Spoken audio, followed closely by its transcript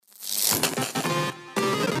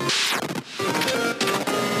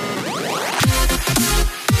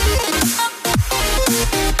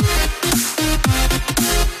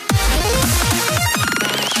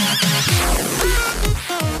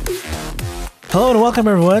Hello and welcome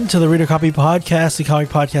everyone to the Reader Copy Podcast, the comic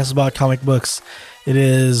podcast about comic books. It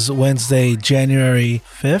is Wednesday, January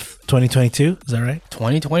 5th, 2022. Is that right?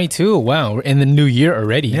 2022. Wow, we're in the new year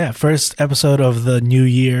already. Yeah, first episode of the new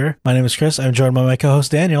year. My name is Chris. I'm joined by my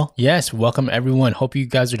co-host Daniel. Yes, welcome everyone. Hope you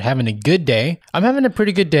guys are having a good day. I'm having a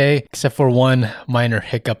pretty good day, except for one minor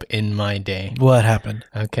hiccup in my day. What happened?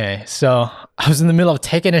 Okay, so I was in the middle of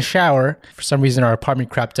taking a shower. For some reason, our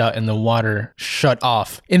apartment crapped out and the water shut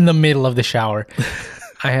off in the middle of the shower.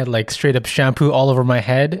 I had like straight up shampoo all over my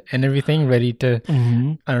head and everything ready to,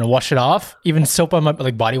 I don't know, wash it off. Even soap on my,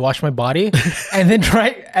 like body wash my body. And then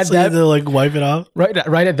right at So that, you had to like wipe it off?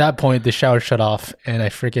 right at that point, the shower shut off and I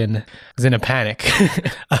freaking was in a panic.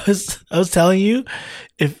 I was telling you,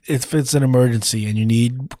 if it's an emergency and you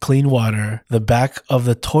need clean water, the back of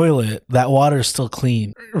the toilet, that water is still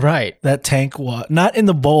clean. Right. That tank water, not in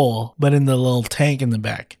the bowl, but in the little tank in the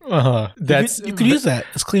back. You could use that.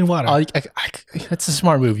 It's clean water. That's a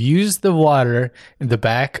smart move. Use the water in the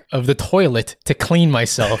back of the toilet to clean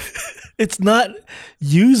myself. It's not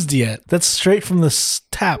used yet. That's straight from the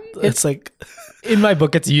tap. It's like... In my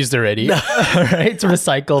book, it's used already. All right, it's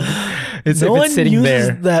recycled. It's sitting uses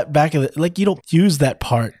there. That back of it, like you don't use that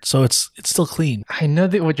part, so it's still clean. I know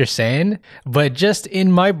that what you're saying, but just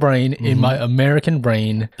in my brain, in my American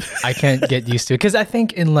brain, I can't get used to it. Because I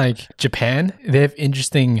think in like Japan, they have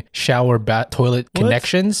interesting shower toilet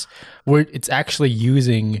connections where it's actually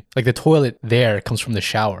using, like the toilet there comes from the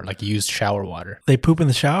shower, like used shower water. They poop in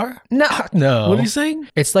the shower? No. What are you saying?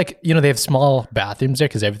 It's like, they have small bathrooms there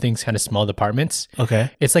because everything's kind of small apartments. Okay.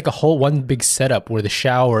 It's like one big setup where the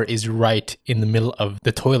shower is right in the middle of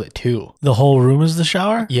the toilet too. The whole room is the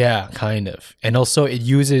shower? Yeah, kind of. And also the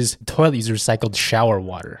toilet uses recycled shower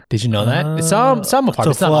water. Did you know that? Some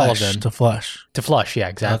apartments, not all of them. To flush. To flush, yeah,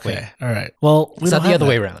 exactly. Okay. All right. Well, It's not the other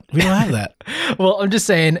way around. We don't have that. Well, I'm just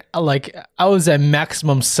saying, like, I was at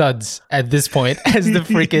maximum suds at this point as the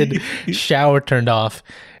freaking shower turned off,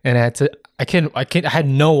 and I had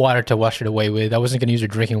no water to wash it away with. I wasn't gonna use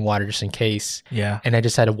drinking water just in case. Yeah. And I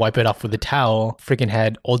just had to wipe it off with a towel. Freaking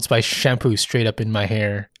had Old Spice shampoo straight up in my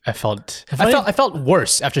hair. I felt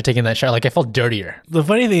worse after taking that shower. Like I felt dirtier. The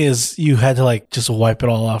funny thing is you had to like just wipe it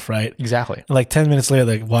all off, right? Exactly. Like 10 minutes later,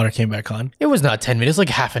 the water came back on. It was not 10 minutes, like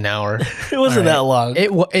half an hour. It wasn't that long.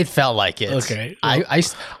 It felt like it. Okay. I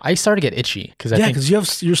started to get itchy because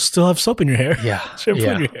you still have soap in your hair. Yeah. Shampoo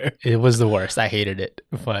in your hair. It was the worst. I hated it.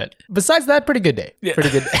 But besides that, pretty good day. Yeah. Pretty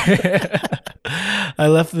good day. I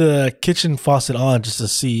left the kitchen faucet on just to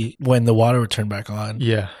see when the water would turn back on.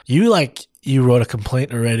 Yeah. You wrote a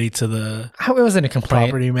complaint already to the it wasn't a complaint.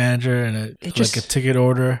 Property manager and a ticket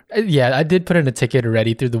order. Yeah, I did put in a ticket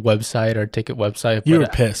already through the website or ticket website. You were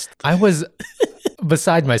pissed. I was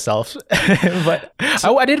beside myself, but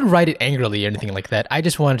I didn't write it angrily or anything like that. I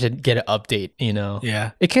just wanted to get an update,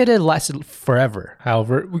 Yeah. It could have lasted forever.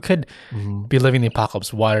 However, we could be living the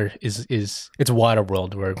apocalypse. Water it's water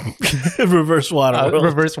world where reverse water world.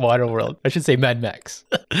 Reverse water world. I should say Mad Max.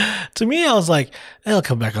 To me, I was like, it'll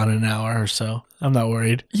come back on in an hour or so. I'm not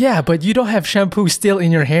worried. Yeah, but you don't have shampoo still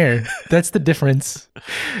in your hair. That's the difference.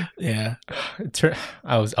 Yeah.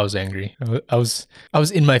 I was angry. I was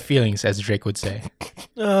in my feelings, as Drake would say.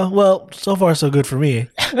 Well, so far so good for me.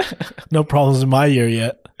 No problems in my year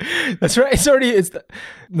yet. That's right. It's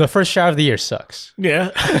the first shower of the year sucks. Yeah.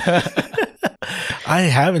 I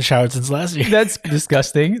haven't showered since last year. That's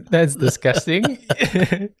disgusting.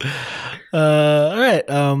 All right.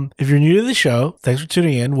 If you're new to the show, thanks for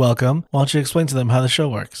tuning in. Welcome. Why don't you explain to them how the show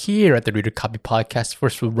works? Here at the Reader Copy Podcast,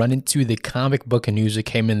 first we'll run into the comic book news that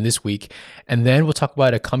came in this week, and then we'll talk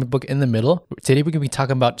about a comic book in the middle. Today we're going to be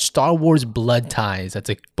talking about Star Wars Blood Ties. That's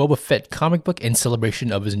a Boba Fett comic book in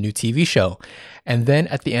celebration of his new TV show. And then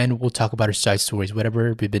at the end, we'll talk about our side stories,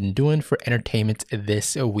 whatever we've been doing for entertainment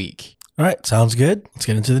this week. All right. Sounds good. Let's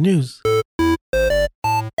get into the news.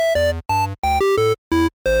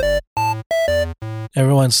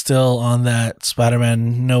 Everyone's still on that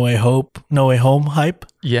Spider-Man No Way Home hype.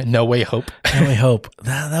 Yeah, No Way Hope. No Way Hope.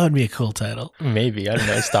 That would be a cool title. Maybe. I don't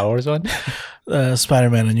know. Star Wars one?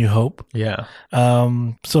 Spider-Man A New Hope. Yeah.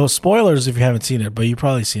 So spoilers if you haven't seen it, but you've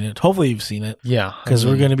probably seen it. Hopefully you've seen it. Yeah. Because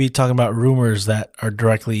we're going to be talking about rumors that are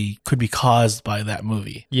could be caused by that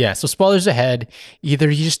movie. Yeah. So spoilers ahead. Either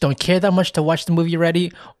you just don't care that much to watch the movie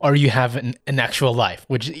already, or you have an actual life,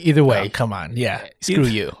 which either way. Oh, come on. Yeah. Screw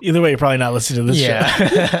you. Either way, you're probably not listening to this show.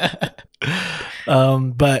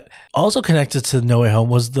 But also connected to No Way Home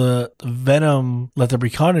was the Venom Let There Be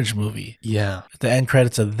Carnage movie. Yeah. At the end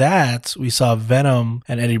credits of that, we saw Venom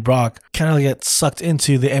and Eddie Brock kind of get sucked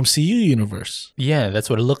into the MCU universe. Yeah, that's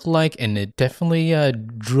what it looked like, and it definitely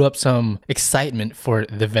drew up some excitement for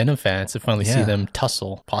the Venom fans to finally see them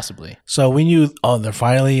tussle, possibly. So we knew, they're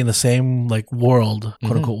finally in the same like world,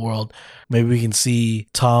 quote unquote world. Maybe we can see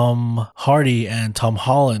Tom Hardy and Tom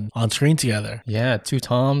Holland on screen together. Yeah, 2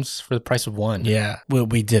 Toms for the price of 1. Yeah, well,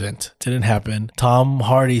 we didn't. Didn't happen. Tom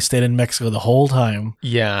Hardy stayed in Mexico the whole time.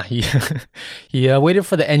 Yeah, he waited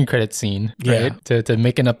for the end credit scene, right, to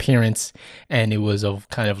make an appearance, and it was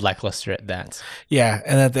kind of lackluster at that. Yeah,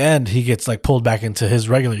 and at the end, he gets like pulled back into his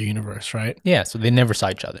regular universe, right? Yeah, so they never saw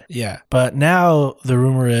each other. Yeah, but now the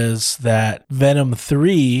rumor is that Venom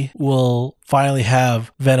 3 will finally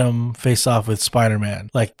have Venom face off with Spider-Man,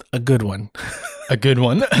 like a good one. A good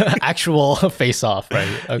one. Actual face-off,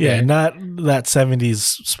 right? Okay. Yeah, not that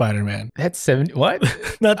 70s Spider-Man. That's 70. What?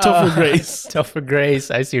 Not Topher Grace. Topher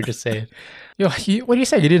Grace. I see what you're saying. Yo, what do you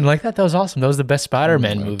say? You didn't like that? That was awesome. That was the best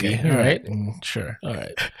Spider-Man movie, right? Sure. All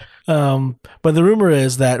right. But the rumor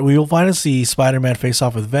is that we will finally see Spider-Man face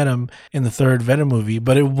off with Venom in the 3rd Venom movie,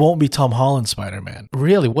 but it won't be Tom Holland's Spider-Man.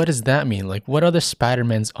 Really? What does that mean? Like, what other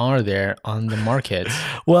Spider-Mans are there on the market?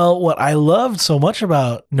 Well, what I loved so much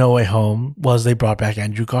about No Way Home was they brought back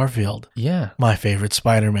Andrew Garfield. Yeah. My favorite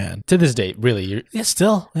Spider-Man. To this date, really? Yeah,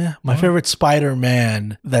 still. Yeah. My favorite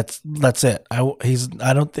Spider-Man. That's it. I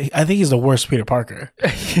think he's the worst Peter Parker.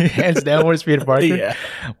 Hands down, worst Peter Parker? Yeah.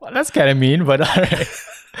 Well, that's kind of mean, but all right.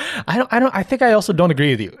 I think I also don't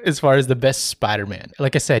agree with you as far as the best Spider-Man.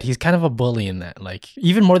 Like I said, he's kind of a bully in that. Like,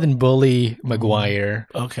 even more than bully Maguire.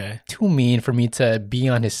 Okay. Too mean for me to be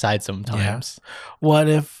on his side sometimes. Yeah. What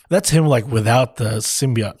if that's him like without the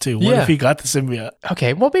symbiote too? What if he got the symbiote?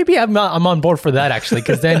 Okay, well maybe I'm on board for that actually,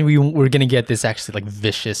 because then we're gonna get this actually like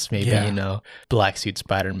vicious, maybe black suit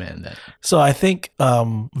Spider-Man. Then. So I think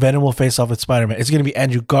Venom will face off with Spider-Man. It's gonna be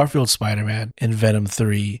Andrew Garfield's Spider-Man in Venom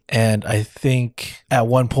 3, and I think at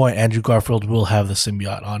one point Andrew Garfield will have the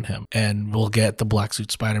symbiote on him, and we'll get the black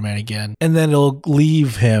suit Spider-Man again, and then it'll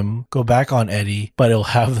leave him, go back on Eddie, but it'll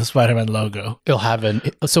have the Spider-Man logo.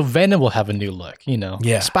 So Venom will have a new look.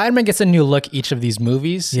 Yeah. Spider-Man gets a new look each of these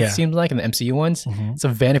movies, Yeah. it seems like, in the MCU ones. So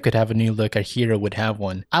Venom could have a new look, a hero would have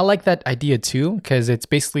one. I like that idea too, because it's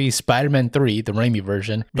basically Spider-Man 3, the Raimi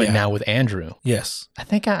version, but now with Andrew. Yes. I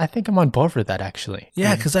think I'm on board for that actually.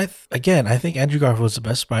 Yeah, because I think Andrew Garfield was the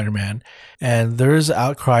best Spider-Man, and there is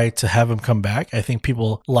outcry to have him come back. I think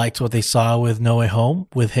people liked what they saw with No Way Home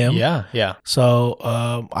with him. Yeah. So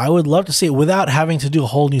I would love to see it without having to do a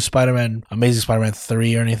whole new Spider-Man, Amazing Spider-Man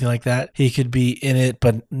 3 or anything like that. He could be in it,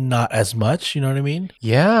 but not as much. You know what I mean?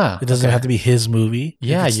 Yeah. It doesn't have to be his movie.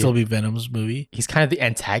 Yeah, it could still be Venom's movie. He's kind of the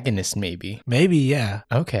antagonist, maybe. Maybe, yeah.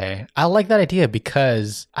 Okay. I like that idea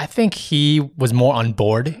because I think he was more on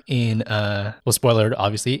board in, spoiler alert,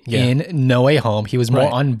 obviously, in No Way Home. He was more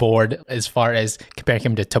on board as far as comparing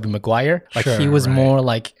him to Tobey Maguire. Like, he was more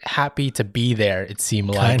like happy to be there, it seemed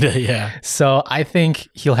like. Kinda, yeah. So I think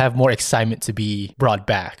he'll have more excitement to be brought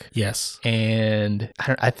back. Yes. And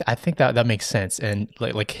I think that makes sense. And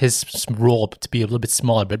like his role to be a little bit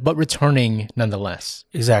smaller, but returning nonetheless.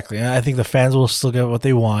 Exactly. And I think the fans will still get what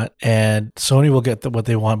they want, and Sony will get what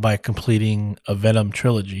they want by completing a Venom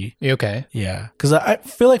trilogy. Okay. Yeah. Because I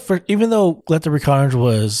feel like even though Let There Be Carnage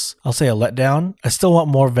was, I'll say, a letdown, I still want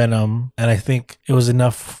more Venom, and I think it was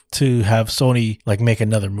enough to have Sony like make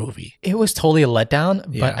another movie. It was totally a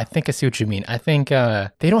letdown, but I think I see what you mean. I think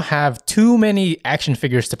they don't have too many action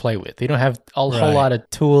figures to play with. They don't have a whole lot of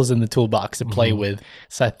tools in the toolbox to play with.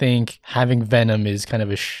 So I think having Venom is kind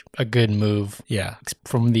of a good move. Yeah.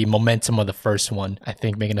 From the momentum of the first one, I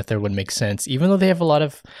think making a third one makes sense. Even though they have a lot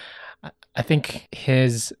of, I think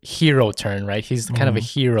his hero turn, right? He's kind of a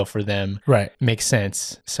hero for them. Right. Makes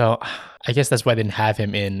sense. So I guess that's why they didn't have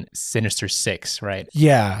him in Sinister Six, right?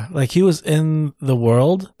 Yeah. Like he was in the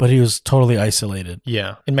world, but he was totally isolated.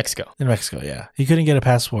 Yeah. In Mexico. In Mexico, yeah. He couldn't get a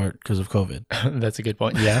passport because of COVID. That's a good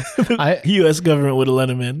point. Yeah. U.S. government would have let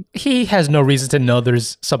him in. He has no reason to know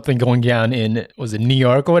there's something going down in, was it New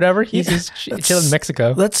York or whatever? He's just chilling in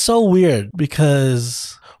Mexico. That's so weird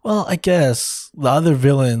because, well, I guess the other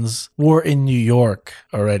villains were in New York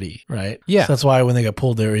already, right? Yeah. So that's why when they got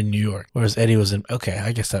pulled, they were in New York. Whereas Eddie was in, okay,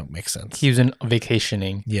 I guess that makes sense. He was in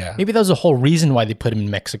vacationing. Yeah. Maybe that was the whole reason why they put him in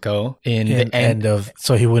Mexico in the end of,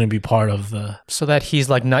 so he wouldn't be part of the. So that he's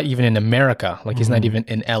like not even in America. Like he's not even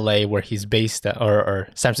in LA where he's based at, or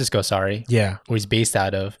San Francisco, sorry. Yeah. Where he's based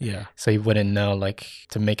out of. Yeah. So he wouldn't know like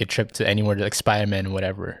to make a trip to anywhere like Spider-Man or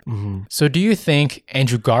whatever. So do you think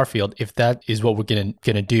Andrew Garfield, if that is what we're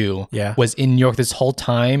gonna do Yeah. was in New York this whole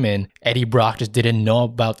time, and Eddie Brock just didn't know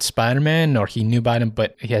about Spider-Man, or he knew about him,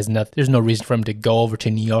 but he has nothing. There's no reason for him to go over to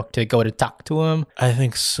New York to go to talk to him. I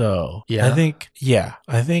think so. Yeah?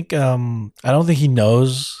 I think I don't think he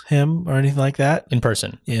knows him or anything like that In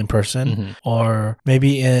person. in person, or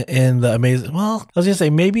maybe in the amazing. Well, I was gonna say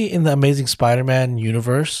maybe in the Amazing Spider-Man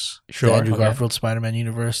universe, Sure, the Andrew okay. Garfield Spider-Man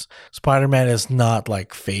universe. Spider-Man is not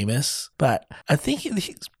like famous, but I think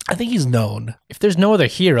he's known. If there's no other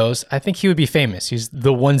heroes, I think he would be famous. He's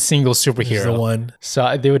the one single superhero. He's the one.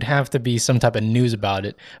 So there would have to be some type of news about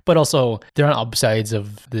it. But also, they're on opposite sides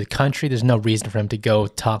of the country. There's no reason for him to go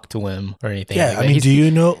talk to him or anything. Yeah, like I that. mean, do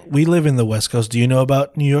you know? We live in the West Coast. Do you know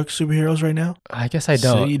about New York superheroes right now? I guess I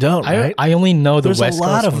don't. So you don't, right? I only know the There's West a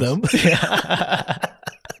lot Coast of ones. them.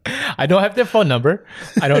 I don't have their phone number.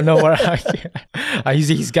 I don't know where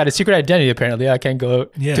he's got a secret identity, apparently. I can't go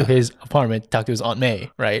to his apartment, talk to his Aunt May,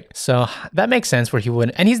 right? So that makes sense where he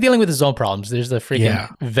wouldn't. And he's dealing with his own problems. There's the freaking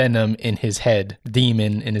Venom in his head,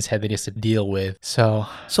 demon in his head that he has to deal with. So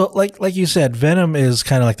like you said, Venom is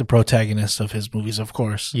kind of like the protagonist of his movies, of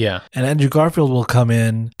course. yeah. And Andrew Garfield will come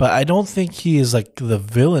in, but I don't think he is like the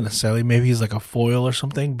villain necessarily. Maybe he's like a foil or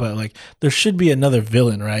something, but like there should be another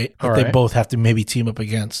villain, right? That they both have to maybe team up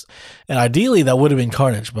against. And ideally that would have been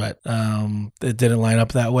Carnage, but it didn't line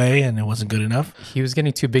up that way and it wasn't good enough. He was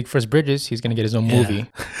getting too big for his bridges. He's going to get his own movie.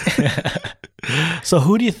 So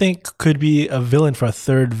who do you think could be a villain for a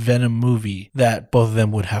third Venom movie that both of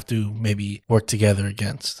them would have to maybe work together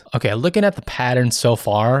against? Okay, looking at the pattern so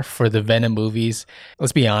far for the Venom movies,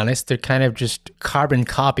 let's be honest, they're kind of just carbon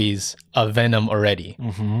copies of Venom already.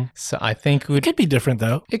 Mm-hmm. So I think It could be different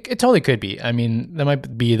though. It totally could be. I mean, that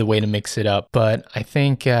might be the way to mix it up, but I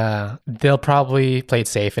think they'll probably play it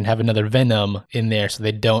safe and have another Venom in there so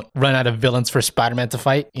they don't run out of villains for Spider-Man to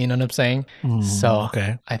fight. You know what I'm saying? So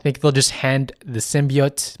okay. I think they'll just hand the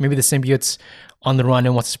symbiote, maybe the symbiote's on the run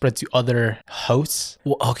and wants to spread to other hosts.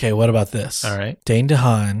 Well, okay, what about this? All right. Dane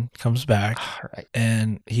DeHaan comes back All right.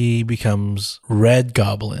 and he becomes Red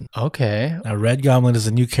Goblin. Okay. Now, Red Goblin is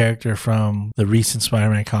a new character from the recent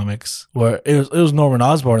Spider-Man comics, where it was Norman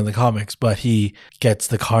Osborn in the comics, but he gets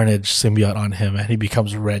the Carnage symbiote on him and he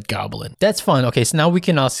becomes Red Goblin. That's fun. Okay, so now we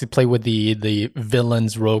can also play with the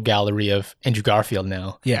villains rogue gallery of Andrew Garfield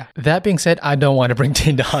now. Yeah. That being said, I don't want to bring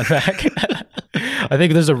Dane DeHaan back. I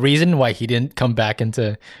think there's a reason why he didn't come back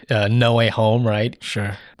into No Way Home, right?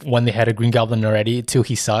 Sure. When they had a Green Goblin already, till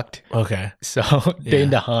he sucked. Okay. So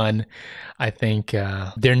Dane DeHaan, I think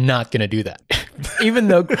they're not gonna do that. Even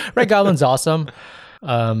though Red Goblin's awesome,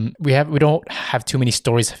 we don't have too many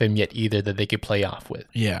stories of him yet either that they could play off with.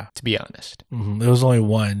 Yeah. To be honest. Mm-hmm. There was only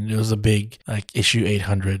one. It was a big like issue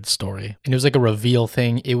 800 story. And it was like a reveal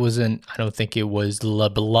thing. It wasn't, I don't think it was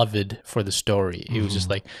beloved for the story. It was just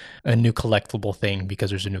like a new collectible thing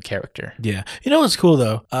because there's a new character. Yeah. You know what's cool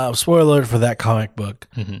though? Spoiler alert for that comic book.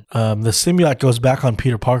 The symbiote goes back on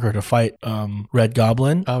Peter Parker to fight Red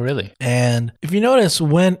Goblin. Oh, really? And if you notice,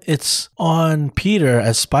 when it's on Peter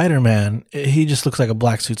as Spider-Man, he just looks like a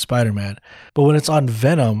black suit Spider-Man. But when it's on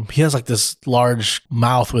Venom, he has like this large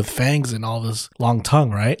mouth with fangs and all this long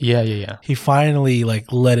tongue, right? Yeah. He finally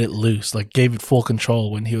like let it loose, like gave it full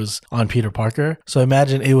control when he was on Peter Parker. So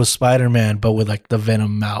imagine it was Spider-Man, but with like the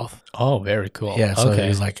Venom mouth. Oh, very cool. Yeah, so he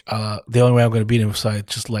was like, the only way I'm going to beat him is let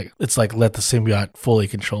the symbiote fully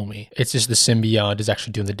control me. It's just the symbiote is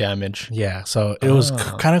actually doing the damage. Yeah, so it was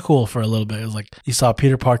kind of cool for a little bit. It was like you saw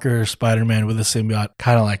Peter Parker, Spider-Man with a symbiote,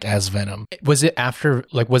 kind of like as Venom. Was it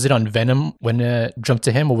was it on Venom when it jumped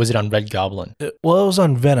to him, or was it on Red Goblin? It was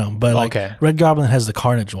on Venom, but like Red Goblin has the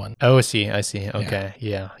Carnage one. Oh, I see. Okay,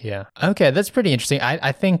 yeah. Okay, that's pretty interesting.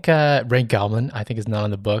 I think Red Goblin, I think is not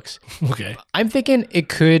on the books. Okay. I'm thinking it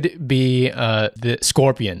could be the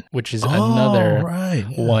Scorpion, which is another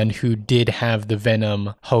one who did have the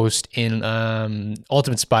Venom host in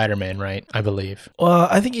Ultimate Spider-Man, right? I believe. Well,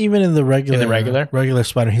 I think even in the regular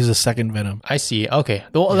Spider, he's the second Venom. I see. Okay.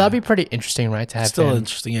 Well, that'd be pretty interesting, right? To have still him.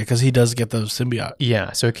 Interesting, yeah, because he does get the symbiote.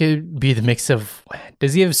 Yeah, so it could be the mix of.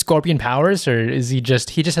 Does he have Scorpion powers, or is he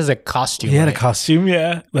just has a costume? He had a costume,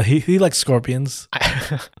 yeah, but he likes scorpions.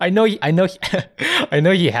 I know he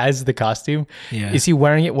has the costume. Yeah. Is he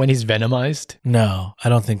wearing it when he's venomized? No, I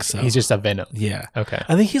don't think so. He's just a Venom. Yeah. Okay.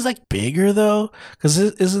 I think he's like bigger though, because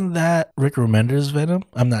isn't that Rick Remender's Venom?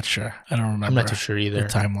 I'm not sure. I don't remember. I'm not too sure either. The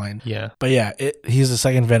timeline. Yeah. But yeah, he's the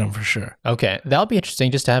second Venom for sure. Okay. That'll be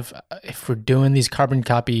interesting just to have, if we're doing these carbon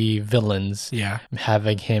copy villains, yeah,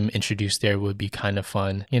 having him introduced there would be kind of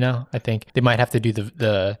fun. You know, I think they might have to do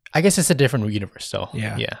the I guess it's a different universe. So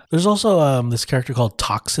yeah. There's also this character called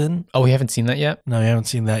Toxin. Oh, we haven't seen that yet? No, we haven't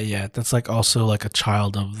seen that yet. That's like also like a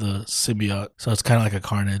child of the symbiote. So it's kind of like a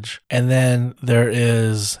Carnage. And then there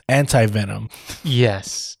is anti-Venom.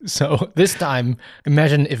 Yes. So this time,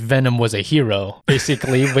 imagine if Venom was a hero,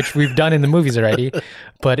 basically, which we've done in the movies already.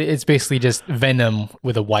 But it's basically just Venom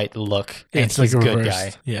with a white look. And It's he's like a good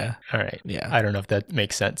reversed. guy. Yeah. All right. Yeah. I don't know if that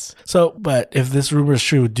makes sense. So, but if this rumor is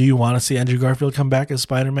true, do you want to see Andrew Garfield come back as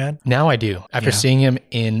Spider-Man? Now I do. After seeing him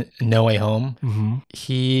in No Way Home,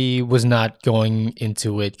 he was not going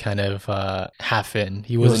into it kind of half in.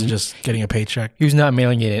 He He wasn't wasn't just getting a paycheck. He was not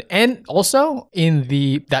mailing it in. And also in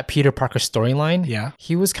that Peter Parker storyline, Yeah.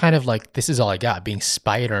 he was kind of like, this is all I got, being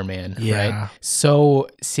Spider-Man, Yeah. right? So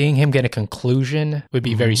seeing him get a conclusion would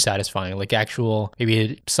be very satisfying. Like actual,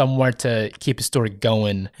 maybe somewhere to keep the story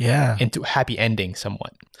going Yeah. into a happy ending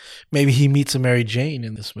somewhat. Maybe he meets a Mary Jane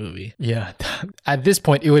in this movie. Yeah. At this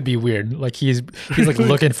point, it would be weird. Like he's like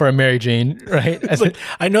looking for a Mary Jane, right? It's like,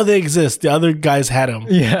 I know they exist. The other guys had them.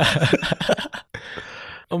 Yeah.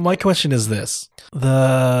 My question is this.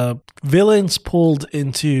 The villains pulled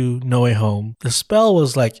into No Way Home. The spell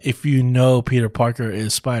was like, if you know Peter Parker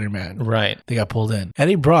is Spider-Man. Right. They got pulled in.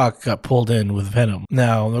 Eddie Brock got pulled in with Venom.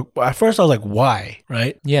 Now, at first I was like, why?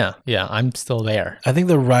 Right? Yeah. Yeah. I'm still there. I think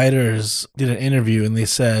the writers did an interview and they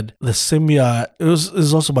said the symbiote, it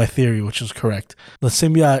was also my theory, which is correct. The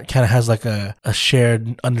symbiote kind of has like a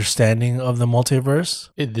shared understanding of the multiverse.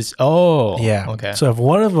 Yeah. Okay. So if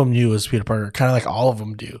one of them knew it was Peter Parker, kind of like all of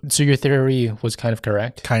them do. So your theory was kind of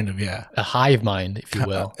correct? Kind of, yeah. A hive mind, if you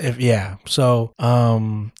will. So,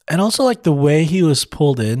 and also like the way he was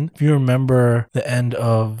pulled in, if you remember the end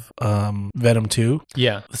of Venom 2,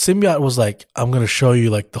 Yeah. the symbiote was like, I'm going to show you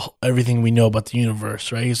like everything we know about the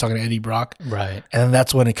universe, right? He was talking to Eddie Brock. Right. And then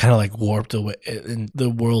that's when it kind of like warped away and the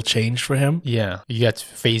world changed for him. Yeah. You got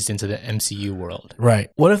phased into the MCU world. Right.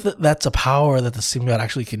 What if that's a power that the symbiote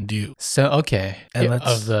actually can do? So, okay. And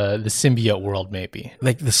of the symbiote world, maybe.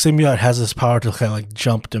 Like the symbiote has this power to kind of like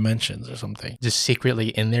jump dimensions or something. Just secretly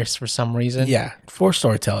in there for some reason? Yeah. For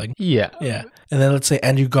storytelling. Yeah. Yeah. And then let's say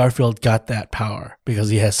Andrew Garfield got that power because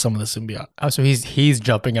he has some of the symbiote. Oh, so he's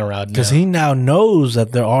jumping around now. Because he now knows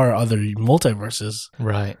that there are other multiverses.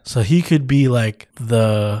 Right. So he could be like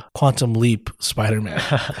the Quantum Leap Spider-Man.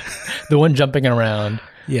 The one jumping around.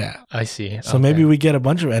 Yeah. I see. So maybe we get a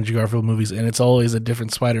bunch of Andrew Garfield movies and it's always a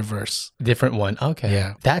different Spider-Verse. Different one. Okay.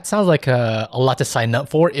 Yeah. That sounds like a lot to sign up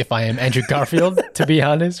for if I am Andrew Garfield, to be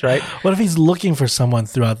honest, right? What if he's looking for someone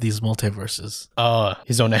throughout these multiverses?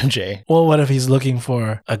 His own MJ. Well, what if he's looking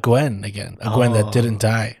for a Gwen again? A Gwen that didn't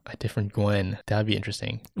die? A different Gwen. That'd be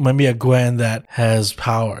interesting. Maybe a Gwen that has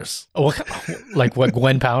powers. Like what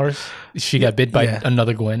Gwen powers? She got bit by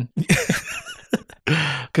another Gwen.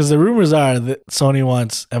 Because the rumors are that Sony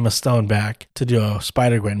wants Emma Stone back to do a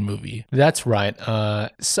Spider-Gwen movie. That's right.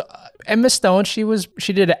 So Emma Stone, she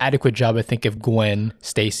did an adequate job, I think, of Gwen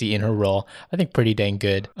Stacy in her role. I think pretty dang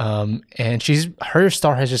good. And her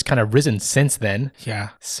star has just kind of risen since then. Yeah.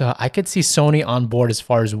 So I could see Sony on board as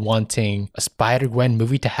far as wanting a Spider-Gwen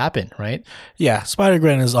movie to happen, right? Yeah,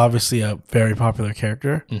 Spider-Gwen is obviously a very popular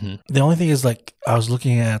character. Mm-hmm. The only thing is, like, I was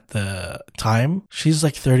looking at the time. She's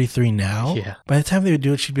like 33 now. Yeah. By the time they would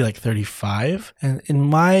do it, she'd be like 35. And in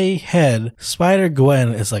my head, Spider-Gwen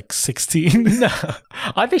is like 16. No,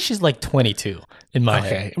 I think she's like 22 in my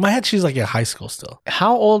head. In my head, she's like in high school still.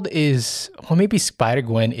 How old is, well, maybe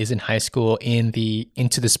Spider-Gwen is in high school in the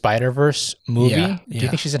Into the Spider-Verse movie. Yeah, Do you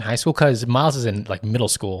think she's in high school? Because Miles is in like middle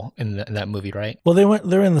school in that movie, right? Well,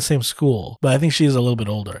 they're in the same school, but I think she's a little bit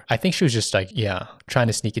older. I think she was just like, trying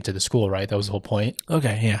to sneak into the school, right? That was the whole point.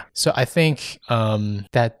 Okay, yeah. So I think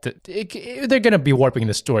that they're going to be warping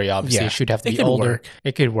the story, obviously. Yeah, It should have to it be could older. work.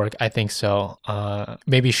 It could work. I think so.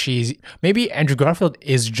 Maybe Andrew Garfield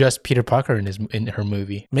is just Peter Parker in her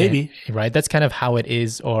movie. Maybe. Right? That's kind of how it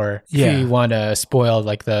is. Or Yeah. if you want to spoil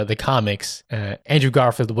like the comics, Andrew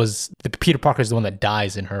Garfield Peter Parker is the one that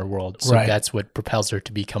dies in her world. So Right. that's what propels her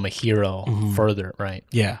to become a hero further, right?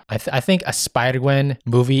 Yeah. I think a Spider-Gwen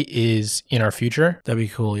movie is in our future. That'd be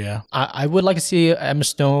cool, yeah. I would like to see an Emma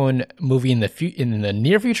Stone movie in the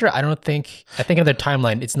near future. I think in their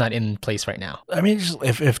timeline, it's not in place right now. I mean, just,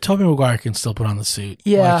 if Tobey Maguire can still put on the suit,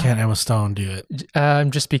 Yeah. why can't Emma Stone do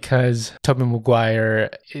it? Just because Tobey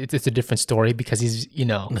Maguire, it's a different story because he's,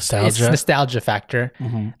 Nostalgia. It's nostalgia factor.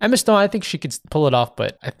 Emma Stone, I think she could pull it off,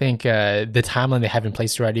 but I think the timeline they have in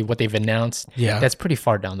place already, what they've announced, that's pretty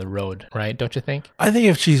far down the road, right? Don't you think? I think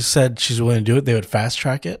if she said she's willing to do it, they would fast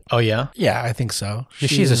track it. Oh, yeah? Yeah, I think so.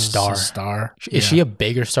 She's a star. Is Is she a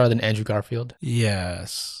bigger star than Andrew Garfield?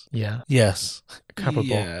 Yes. Yeah. Yes. Comparable.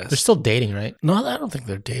 Yes. They're still dating, right? No, I don't think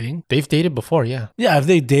they're dating. They've dated before, yeah. Yeah, if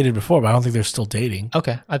they dated before, but I don't think they're still dating.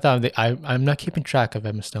 Okay. I thought I'm not keeping track of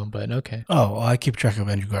Emma Stone, but okay. Oh, well, I keep track of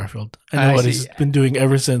Andrew Garfield. I know I what see. he's been doing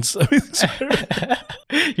ever since.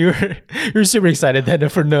 You're super excited then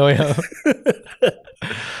for knowing him.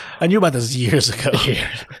 I knew about this years ago.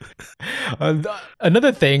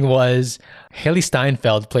 Another thing was Haley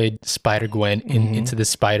Steinfeld played Spider-Gwen in Into the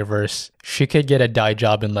Spider-Verse. She could get a dye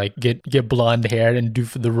job and like get blonde hair and do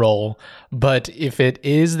for the role. But if it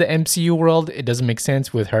is the MCU world, it doesn't make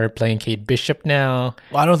sense with her playing Kate Bishop now.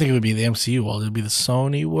 Well, I don't think it would be the MCU world. It would be the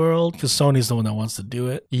Sony world because Sony's the one that wants to do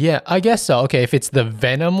it. Yeah, I guess so. Okay, if it's the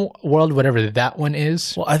Venom world, whatever that one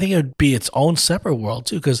is, Well, I think it would be its own separate world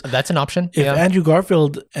too because that's an option. if Yeah. Andrew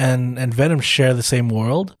Garfield and Venom share the same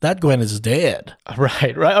world, that Gwen is dead.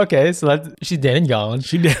 Right. Okay, so she's dead and gone.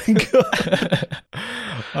 She didn't go.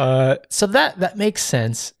 So that makes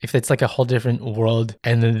sense if it's like a whole different world,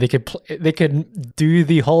 and then they could do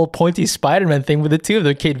the whole pointy Spider-Man thing with the two of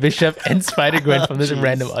them, Kate Bishop and Spider-Gwen from this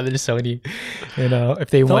random other Sony. You know, if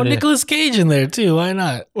they Throw want Nicolas Cage in there too. Why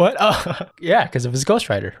not? what? Oh, yeah, because of his Ghost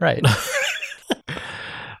Rider, right?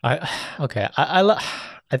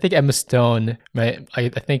 I think Emma Stone, right? I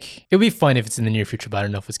think it would be fun if it's in the near future, but I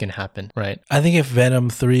don't know if it's going to happen, right? I think if Venom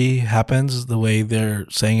 3 happens the way they're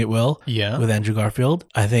saying it will, Yeah. with Andrew Garfield,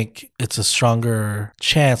 I think it's a stronger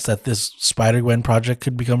chance that this Spider-Gwen project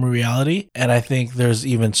could become a reality. And I think there's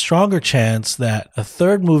even stronger chance that a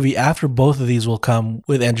third movie after both of these will come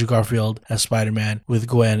with Andrew Garfield as Spider-Man, with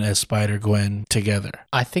Gwen as Spider-Gwen together.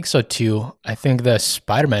 I think so too. I think the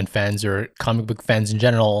Spider-Man fans or comic book fans in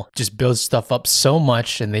general just build stuff up so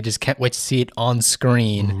much and they just can't wait to see it on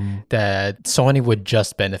screen that Sony would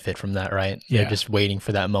just benefit from that, right? Yeah. They're just waiting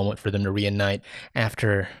for that moment for them to reunite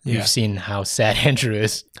after Yeah. you've seen how sad Andrew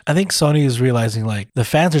is. I think Sony is realizing like the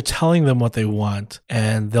fans are telling them what they want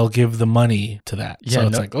and they'll give the money to that. Yeah, so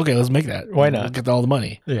it's no- like, okay, let's make that. Why not? We'll get all the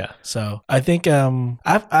money. Yeah. So I think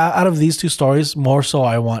out of these two stories, more so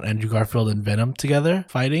I want Andrew Garfield and Venom together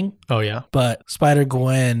fighting. Oh, yeah. But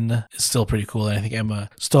Spider-Gwen is still pretty cool, and I think Emma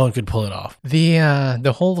Stone could pull it off.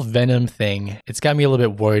 The whole Venom thing, it's got me a little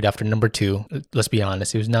bit worried after number 2. Let's be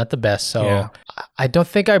honest, it was not the best. So Yeah. I don't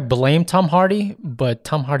think I blame Tom Hardy, but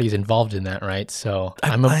Tom Hardy's involved in that, right? So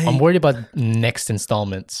I'm I- worried about next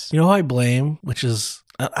installments. You know who I blame, which is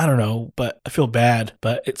I don't know, but I feel bad.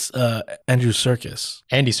 But it's Andrew Serkis.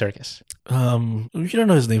 Andy Serkis. You don't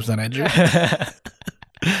know his name's not Andrew.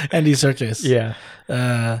 Andy Serkis. Yeah.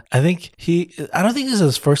 I think I don't think this is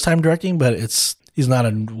his first time directing, but he's not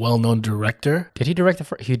a well-known director. Did he direct the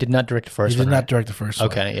first? He did not direct the first He one. did not right? direct the first one.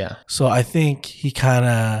 Okay, yeah. So I think he kind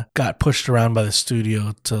of got pushed around by the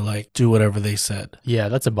studio to like do whatever they said. Yeah,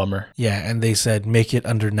 that's a bummer. Yeah, and they said make it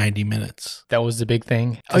under 90 minutes. That was the big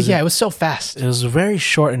thing. Oh, yeah, it was so fast. It was very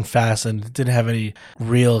short and fast and it didn't have any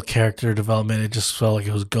real character development. It just felt like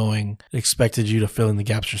it was going. It expected you to fill in the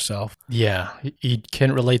gaps yourself. Yeah, you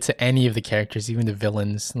can't relate to any of the characters, even the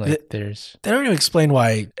villains. Like, there's... They don't even explain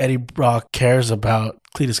why Eddie Brock cares about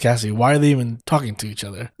Cletus Cassidy. Why are they even talking to each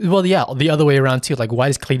other? Well, yeah, the other way around, too. Like, why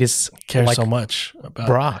does Cletus Care like so much about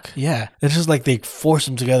Brock? Yeah, it's just like they force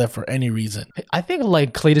them together for any reason. I think,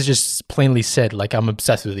 like, Cletus just plainly said, like, I'm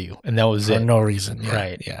obsessed with you. And that was For it. no reason. Yeah,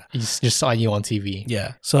 Right. Yeah. He just saw you on TV.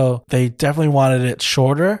 Yeah. So they definitely wanted it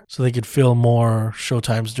shorter so they could fill more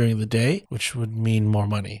showtimes during the day, which would mean more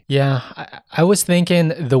money. Yeah, I was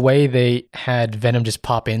thinking the way they had Venom just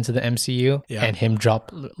pop into the MCU Yeah. and him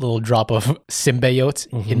drop a little drop of symbiote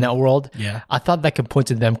in that world. Yeah. I thought that could point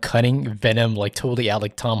to them cutting Venom like totally out,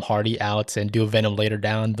 like Tom Hardy out, and do a Venom later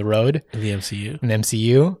down the road In the MCU. in the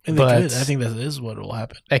MCU. And they But could. I think that is what will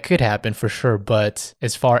happen. that could happen for sure. But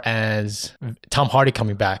as far as Tom Hardy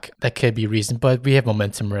coming back, that could be reason. But we have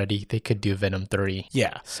momentum ready. They could do Venom 3.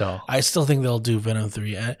 Yeah. So I still think they'll do Venom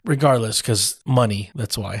 3 regardless because money,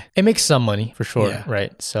 that's why. it makes some money for sure, Yeah.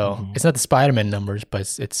 right? So it's not the Spider-Man numbers, but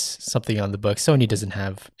it's something on the book. Sony doesn't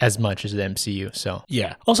have as much as the MCU. So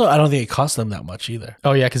Yeah. Also, I don't think it cost them that much either.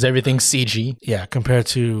 oh yeah, because everything's CG. Yeah. Compared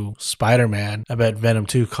to Spider-Man, I bet Venom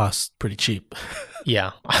 2 costs pretty cheap.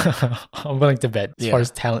 Yeah, I'm willing to bet as Yeah. far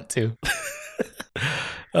as talent too.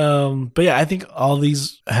 But yeah, I think all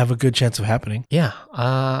these have a good chance of happening. Yeah,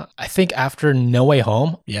 I think after No Way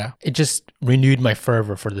Home, Yeah. it just renewed my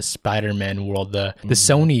fervor for the Spider-Man world, the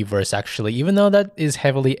Sony verse actually. Even though that is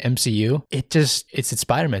heavily MCU, it's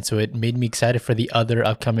Spider-Man, so it made me excited for the other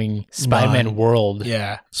upcoming Spider-Man world.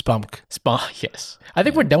 Yeah. Spunk. Yes, I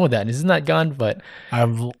think we're done with that. Isn't that gone? But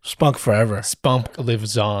I'm Spunk forever. Spunk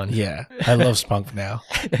lives on. Yeah. I love Spunk now.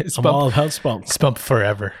 I'm Spunk, all about Spunk. Spunk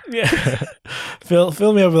forever. Yeah. Fill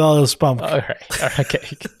me me up with all this spunk. All right.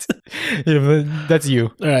 Okay. Yeah, but that's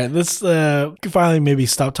you. All right, let's finally maybe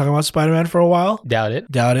stop talking about Spider-Man for a while. Doubt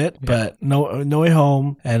it. But no Way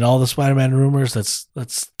Home and all the Spider-Man rumors.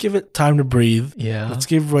 Let's give it time to breathe. Yeah. Let's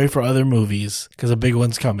give way for other movies because a big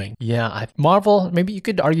one's coming. Yeah, Marvel, maybe you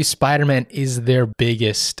could argue Spider-Man is their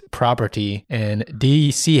biggest property, and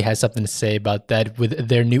DC has something to say about that with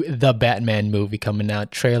their new The Batman movie coming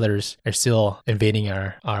out. Trailers are still invading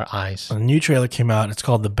our eyes. A new trailer came out. It's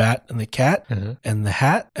called The Bat and the Cat and the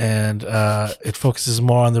Hat, and it focuses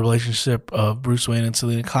more on the relationship of Bruce Wayne and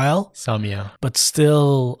Selena Kyle, but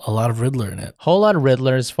still a lot of Riddler in it. Whole lot of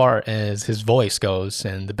Riddler as far as his voice goes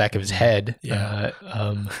and the back of his head. Yeah.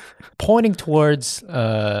 Pointing towards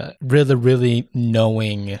Riddler really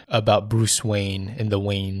knowing about Bruce Wayne and the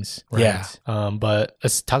Waynes. Right? Yeah. But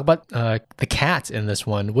let's talk about the cat in this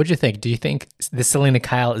one. What do you think? Do you think the Selena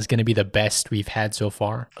Kyle is going to be the best we've had so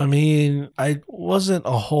far? I mean, I wasn't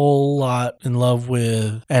a whole lot in love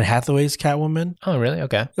with Anne Hathaway's Catwoman. Oh, really?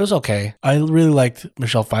 Okay. It was okay. I really liked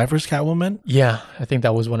Michelle Pfeiffer's Catwoman. Yeah, I think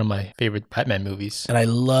that was one of my favorite Batman movies. And I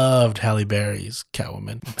loved Halle Berry's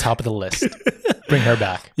Catwoman. Top of the list. Bring her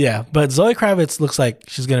back. Yeah, but Zoe Kravitz looks like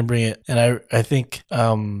she's going to bring it. And I think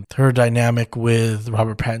her dynamic with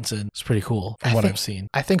Robert Pattinson is pretty cool from what I've seen.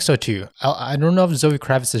 I think so too. I don't know if Zoe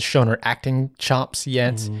Kravitz has shown her acting chops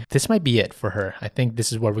yet. This might be it for her. I think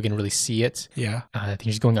this is where we're going to really see it. Yeah. I think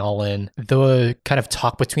she's going all in. The kind of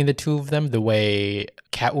talk between the two of them, the way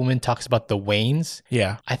Catwoman talks about the Waynes.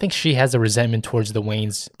 Yeah. I think she has a resentment towards the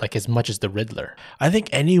Waynes like as much as the Riddler. I think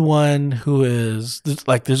anyone who is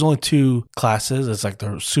like, there's only two classes. It's like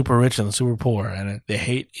the super rich and the super poor, and they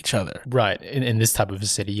hate each other. Right. In this type of a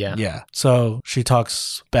city. Yeah. Yeah. So she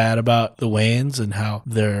talks bad about the Waynes and how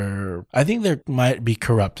I think they might be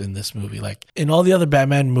corrupt in this movie. Like in all the other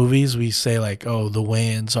Batman movies, we say like, oh, the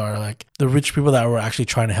Waynes are like the rich people that were actually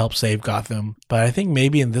trying to help save Gotham. But I think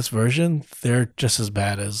maybe in this version, they're just as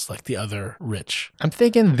bad as like the other rich. I'm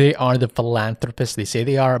thinking they are the philanthropists. They say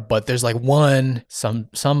they are, but there's like one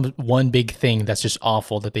big thing that's just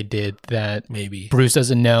awful that they did that maybe Bruce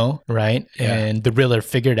doesn't know, right? Yeah. And the Riddler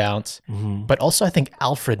figured out. But also I think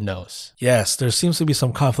Alfred knows. Yes, there seems to be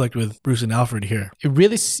some conflict with Bruce and Alfred here. It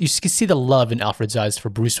really, you can see the love in Alfred's eyes for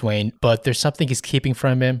Bruce Wayne, but there's something he's keeping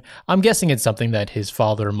from him. I'm guessing it's something that his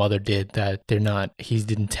father or mother did that he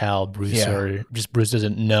didn't tell Bruce, or just Bruce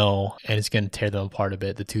doesn't know, and it's going to tear them apart a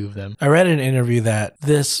bit, the two of them. I read in an interview that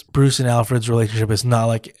this Bruce and Alfred's relationship is not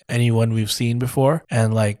like anyone we've seen before,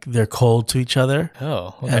 and like they're cold to each other.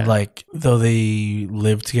 Oh, okay. And like though they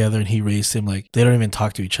live together and he raised him, like they don't even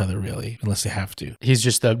talk to each other really unless they have to. He's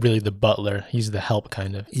just really the butler. He's the help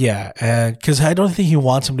kind of. Yeah, and because I don't think he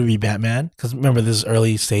wants him to be Batman, because remember this is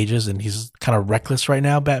early stages and he's kind of reckless right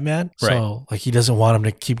now, Batman. Right. So like he doesn't want him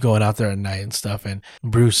to keep going out there at night and stuff, and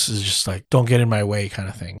Bruce is just like, don't get in my way kind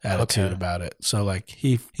of thing, attitude about it. So like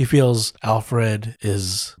he feels Alfred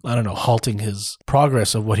is, I don't know, halting his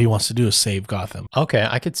progress of what he wants to do is save Gotham. Okay,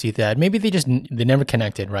 I could see that. Maybe they never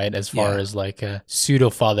connected, right? As far as like a pseudo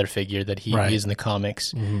father figure that he is in the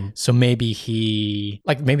comics. So maybe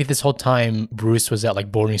maybe this whole time Bruce was at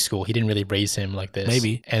like boarding school. He didn't really raise him like this.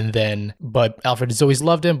 Maybe. And then, but Alfred has always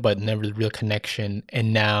loved him, but never the real connection.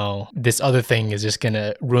 And now this other thing is just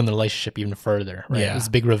gonna ruin the relationship even further, right? Yeah. This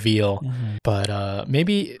big reveal. But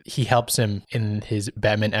maybe he helps him in his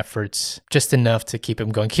Batman efforts just enough to keep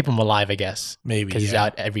him going, keep him alive, I guess. Maybe, because he's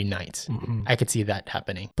out every night. I could see that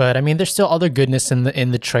happening. But I mean, there's still other goodness in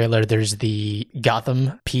the trailer. There's the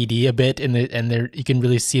Gotham PD a bit, and you can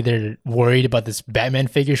really see they're worried about this Batman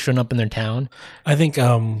figure showing up in their town. I think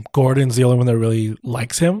Gordon's the only one that really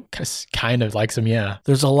likes him. Kind of likes him, yeah.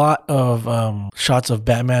 There's a lot of shots of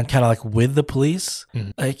Batman kind of like with the police.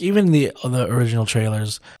 Like even the original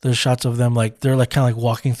trailers, there's shots of them like they're like kind of like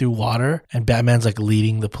walking through water, and Batman's like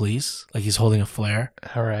leading the police, like he's holding a flare.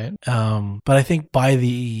 All right. But I think by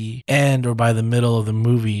the end or by the middle of the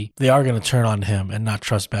movie, they are going to turn on him and not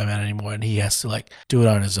trust Batman anymore, and he has to like do it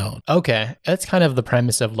on his own. Okay, that's kind of the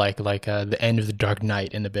premise of like the end of the Dark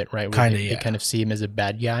Knight in a bit, right? Kind of, They kind of see him as a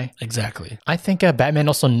bad guy. Exactly. I think Batman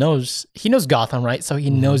also knows Gotham, right? So he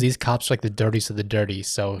knows these cops are like the dirtiest of the dirty.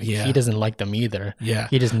 So he doesn't like them either. Yeah,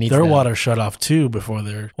 he just needs their them. water shut off too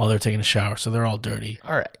while they're taking a shower, so they're all dirty.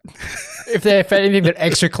 All right. If anything, they're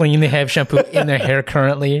extra clean. They have shampoo in their hair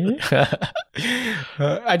currently.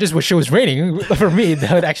 I just wish it was raining for me.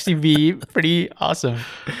 That would actually be pretty awesome.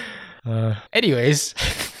 Anyways,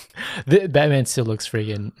 Batman still looks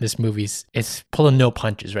friggin'. This movie's it's pulling no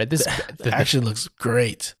punches, right? This The action looks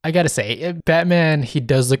great. I gotta say, Batman, he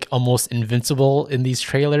does look almost invincible in these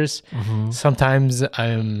trailers. Sometimes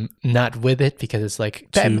I'm not with it because it's like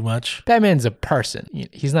Too much. Batman's a person.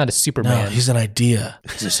 He's not a No, Superman. he's an idea.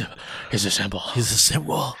 He's a symbol. He's a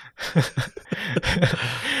symbol.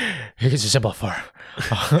 Here's a symbol for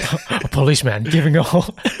a policeman giving a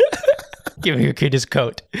kid his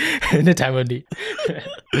coat in the time of need.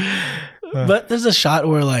 But there's a shot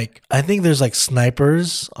where like I think there's like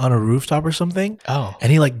snipers on a rooftop or something. Oh. And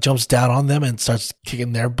he like jumps down on them and starts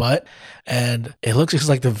kicking their butt. And it looks just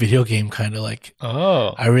like the video game kind of like.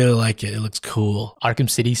 Oh. I really like it. It looks cool. Arkham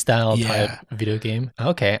City style type video game.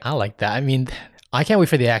 Okay, I like that. I mean, I can't wait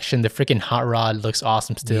for the action. The freaking hot rod looks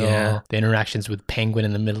awesome still. Yeah. The interactions with Penguin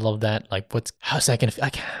in the middle of that. Like, how's that gonna feel?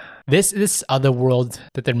 This other world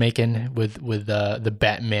that they're making with the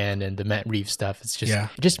Batman and the Matt Reeves stuff,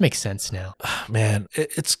 it just makes sense now. Man,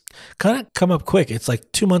 it's kind of come up quick. It's like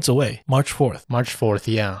 2 months away. March 4th. March 4th,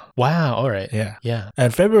 yeah. Wow, all right. Yeah. Yeah.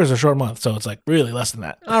 And February is a short month, so it's like really less than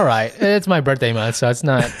that. All right. It's my birthday month, so it's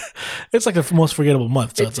not It's like the most forgettable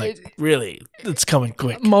month, so it's like really, it's coming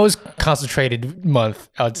quick. most concentrated month,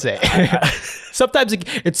 I would say. Sometimes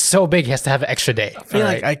it's so big, it has to have an extra day. I feel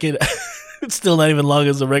like I could. It's still not even long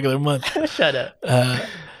as a regular month. Shut up.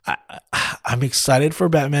 I'm excited for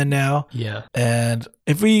Batman now. Yeah. And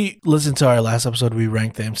if we listen to our last episode, we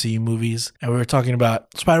ranked the MCU movies and we were talking about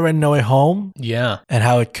Spider-Man No Way Home Yeah. and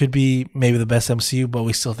how it could be maybe the best MCU, but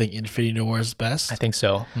we still think Infinity War is best. I think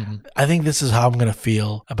so. Mm-hmm. I think this is how I'm going to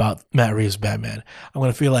feel about Matt Reeves' Batman. I'm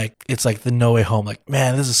going to feel like it's like the No Way Home. Like,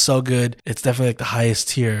 man, this is so good. It's definitely like the highest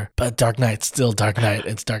tier, but Dark Knight's still Dark Knight.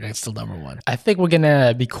 It's Dark Knight's still number one. I think we're going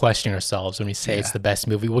to be questioning ourselves when we say it's the best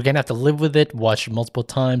movie. We're going to have to live with it, watch it multiple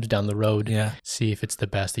times down the road. Yeah. See if it's the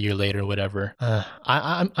best a year later or whatever.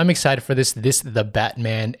 I'm excited for this the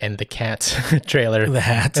Batman and the cat trailer. The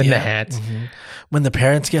hat. And the hat. Mm-hmm. When the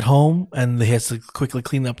parents get home and they have to quickly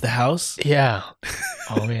clean up the house. Yeah.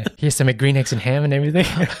 Oh man. He has to make green eggs and ham and everything.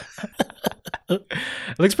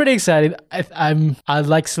 It looks pretty exciting. I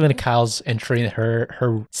like Selena Kyle's entry and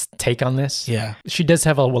her take on this. Yeah. She does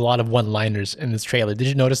have a lot of one-liners in this trailer. Did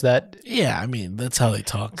you notice that? Yeah, I mean, that's how they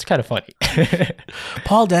talk. It's kind of funny.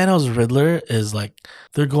 Paul Dano's Riddler is like,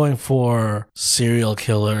 they're going for serial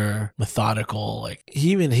killer, methodical. Like,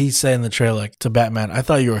 he said in the trailer, like, to Batman, I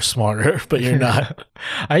thought you were smarter, but you're not.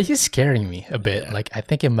 He's scaring me a bit. Like, I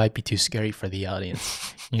think it might be too scary for the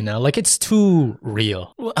audience. You know, like it's too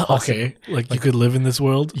real. Well, okay. Like you could live in this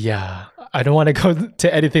world? Yeah. I don't want to go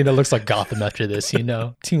to anything that looks like Gotham after this, you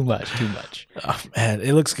know? Too much. Oh, man,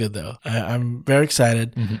 it looks good though. I'm very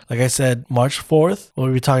excited. Mm-hmm. Like I said, March 4th,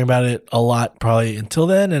 we'll be talking about it a lot probably until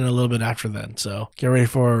then and a little bit after then. So get ready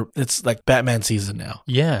for, it's like Batman season now.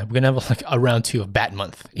 Yeah, we're going to have like a round 2 of Bat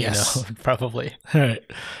Month, you know, probably. All right.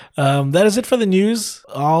 That is it for the news.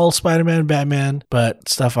 All Spider-Man, Batman, but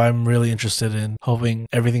stuff I'm really interested in. Hoping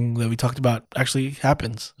everything that we talked about actually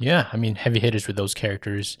happens. Yeah, I mean, heavy hitters with those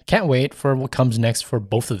characters. Can't wait for what comes next for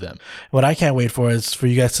both of them. What I can't wait for is for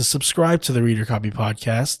you guys to subscribe to the Reader Copy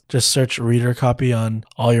podcast. Just search Reader Copy on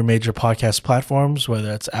all your major podcast platforms,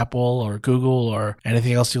 whether it's Apple or Google or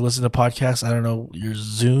anything else you listen to podcasts. I don't know, your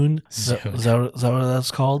Zune. Is that what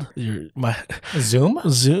that's called? Zoom?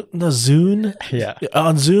 Zune? Yeah.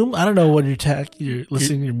 On Zoom? I don't know what you're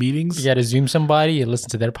listening to your meetings. You got to Zoom somebody, you listen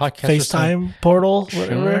to their podcast. FaceTime portal,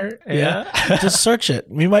 whatever. Sure. Yeah. Just search it.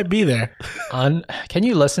 We might be there. Can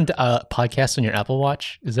you listen to a podcast on your Apple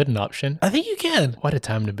Watch? Is that an option? I think you can. What a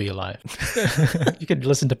time to be alive. You could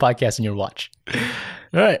listen to podcasts on your watch.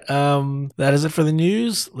 All right. That is it for the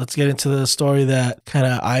news. Let's get into the story that kind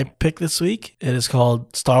of I picked this week. It is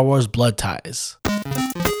called Star Wars Blood Ties.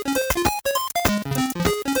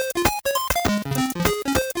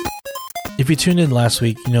 If you tuned in last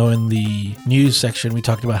week, you know, in the news section, we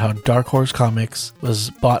talked about how Dark Horse Comics was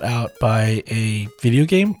bought out by a video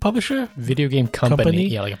game publisher? Video game company?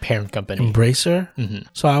 Yeah, like a parent company. Embracer. Mm-hmm.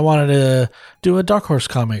 So I wanted to do a Dark Horse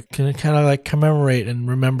comic, kind of like commemorate and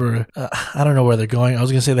remember, I don't know where they're going. I was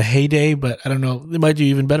going to say the heyday, but I don't know. They might do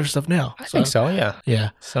even better stuff now. I think so, yeah. Yeah.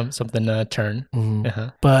 Something turn. Mm-hmm. Uh-huh.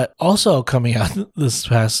 But also coming out this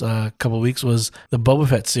past couple of weeks was the Boba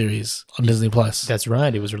Fett series on Disney Plus. That's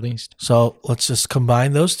right. It was released. So let's just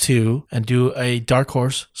combine those two and do a Dark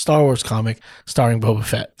Horse Star Wars comic starring Boba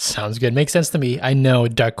Fett. Sounds good. Makes sense to me. I know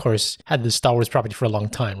Dark Horse had the Star Wars property for a long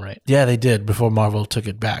time, right? Yeah, they did before Marvel took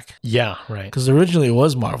it back. Yeah, right. Because originally it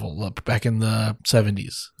was Marvel back in the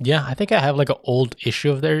 70s. Yeah, I think I have like an old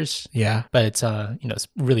issue of theirs. Yeah. But it's it's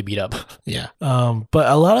really beat up. Yeah. But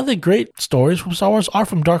a lot of the great stories from Star Wars are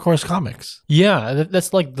from Dark Horse Comics. Yeah,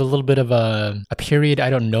 that's like the little bit of a period I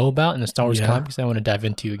don't know about in the Star Wars Yeah. comics I want to dive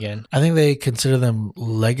into again. I think they consider them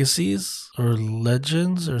legacies or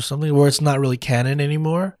legends or something where it's not really canon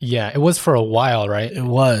anymore. Yeah, it was for a while, right? It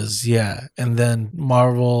was, yeah. And then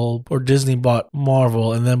Marvel or Disney bought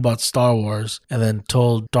Marvel and then bought Star Wars and then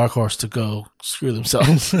told Dark Horse to go screw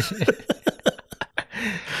themselves.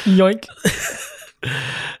 Yoink.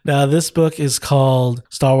 Now, this book is called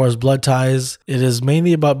Star Wars Blood Ties. It is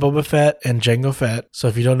mainly about Boba Fett and Jango Fett. So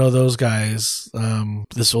if you don't know those guys,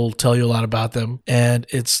 this will tell you a lot about them. And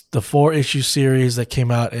it's the 4-issue series that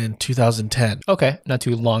came out in 2010. Okay, not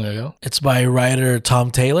too long ago. It's by writer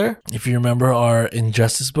Tom Taylor. If you remember our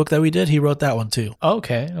Injustice book that we did, he wrote that one too.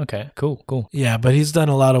 Okay, cool. Yeah, but he's done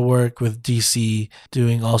a lot of work with DC,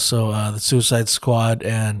 doing also the Suicide Squad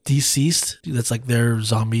and Deceased. That's like their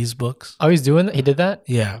zombies books. Oh, he's doing that? He did that?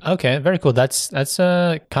 Yeah. Okay, very cool. That's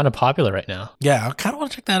kind of popular right now. Yeah, I kind of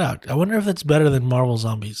want to check that out. I wonder if it's better than Marvel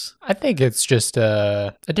Zombies. I think it's just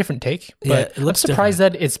a different take. Yeah, But it I'm looks surprised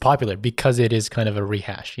that it's popular because it is kind of a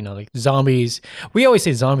rehash. Like zombies. We always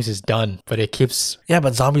say zombies is done, but it keeps. Yeah,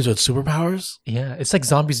 but zombies with superpowers? Yeah, it's like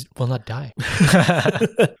zombies will not die.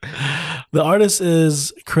 The artist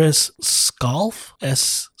is Chris Scalf,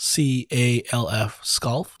 Scalf,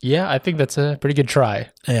 Scalf. Yeah, I think that's a pretty good try.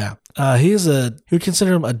 Yeah. You would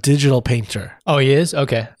consider him a digital painter. Oh, he is?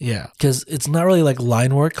 Okay. Yeah. Because it's not really like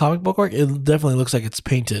line work, comic book work. It definitely looks like it's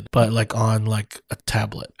painted, but like on like a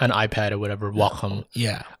tablet. An iPad or whatever, Wacom.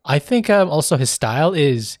 Yeah. I think also his style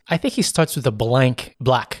is, I think he starts with a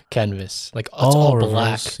black canvas. Like it's all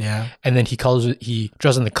black. Reverse, yeah. And then he draws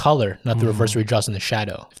in the color, not the reverse where he draws in the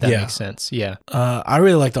shadow, if that makes sense. Yeah. I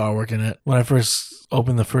really like the artwork in it. When I first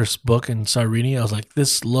opened the first book and started reading it, I was like,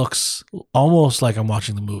 this looks almost like I'm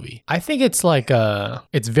watching the movie. I think it's like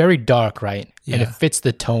it's very dark, right? And Yeah. it fits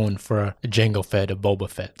the tone for a Jango Fett, a Boba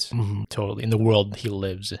Fett. Totally. In the world he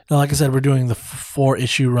lives. Now, like I said, we're doing the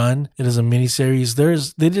 4-issue run. It is a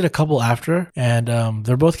miniseries. They did a couple after, and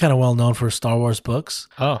they're both kind of well known for Star Wars books.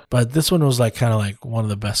 Oh. But this one was like kind of like one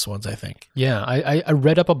of the best ones, I think. Yeah, I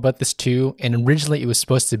read up about this too, and originally it was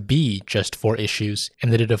supposed to be just 4 issues,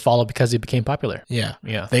 and they did a follow because it became popular. Yeah.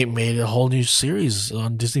 Yeah. They made a whole new series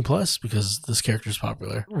on Disney Plus because this character's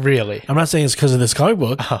popular. Really? I'm not saying it's because of this comic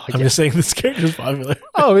book. Oh, I'm yeah. just saying this character's popular.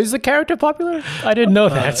 Oh, is the character popular? I didn't know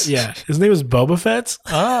that. Yeah. His name is Boba Fett.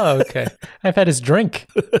 Oh, okay. I've had his drink.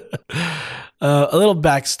 A little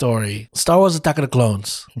backstory. Star Wars Attack of the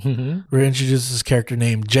Clones. Mm-hmm. We're introduced to this character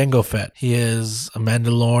named Jango Fett. He is a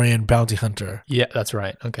Mandalorian bounty hunter. Yeah, that's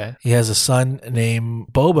right. Okay. He has a son named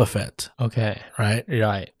Boba Fett, Okay. right?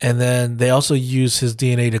 Right. And then they also use his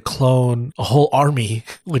DNA to clone a whole army,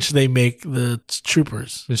 which they make the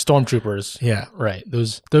troopers. The stormtroopers. Yeah. Right.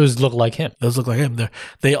 Those look like him. Those look like him.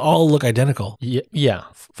 They all look identical. Yeah.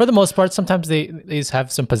 For the most part, sometimes they just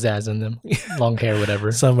have some pizzazz in them. Long hair,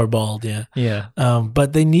 whatever. Some are bald, yeah. Yeah.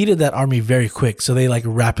 But they needed that army very quick, so they like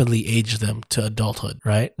rapidly aged them to adulthood,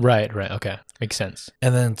 right? Right. Okay. Makes sense.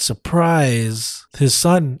 And then surprise, his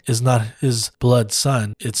son is not his blood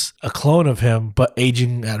son. It's a clone of him, but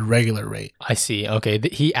aging at a regular rate. I see. Okay.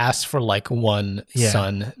 He asked for like one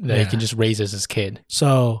son that he can just raise as his kid.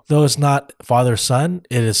 So though it's not father-son,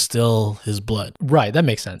 it is still his blood. Right. That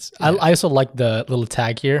makes sense. I also like the little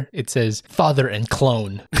tag here. It says father and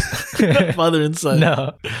clone. Father and son.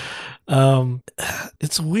 No.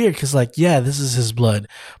 It's weird because like, yeah, this is his blood,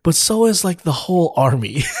 but so is like the whole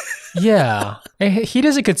army. Yeah. And he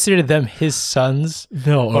doesn't consider them his sons.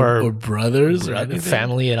 No, or brothers or anything.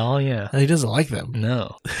 Family at all. Yeah. He doesn't like them.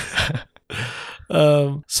 No.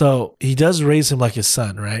 So he does raise him like his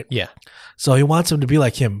son, right? Yeah. So he wants him to be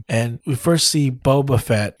like him. And we first see Boba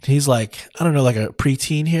Fett. He's like, I don't know, like a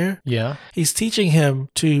preteen here. Yeah. He's teaching him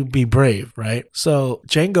to be brave, right? So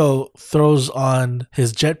Jango throws on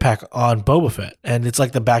his jetpack on Boba Fett. And it's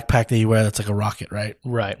like the backpack that you wear that's like a rocket, right?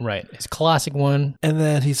 Right. His classic one. And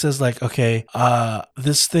then he says like, okay,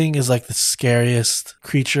 this thing is like the scariest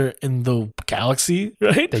creature in the galaxy,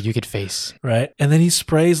 right? That you could face. Right. And then he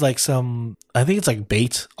sprays like I think it's like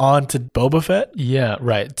bait onto Boba Fett. Yeah,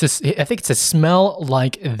 right. I think it's to smell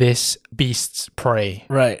like this beast's prey.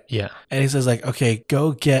 Right. Yeah. And he says like, okay,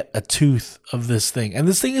 go get a tooth of this thing. And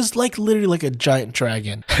this thing is like literally like a giant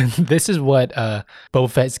dragon. This is what Boba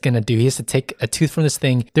Fett's going to do. He has to take a tooth from this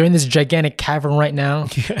thing. They're in this gigantic cavern right now.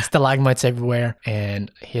 Yeah. Stalagmites everywhere.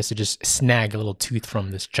 And he has to just snag a little tooth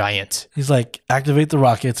from this giant. He's like, activate the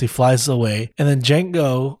rockets. He flies away. And then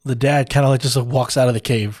Jango, the dad, kind of like just walks out of the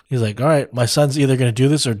cave. He's like, all right, my son's either going to do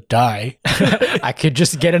this or die. I could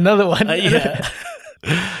just get another one. Yeah.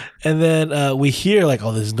 And then we hear like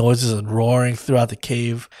all these noises and roaring throughout the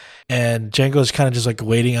cave. And Django's kind of just like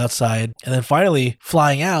waiting outside. And then finally,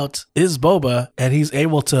 flying out is Boba, and he's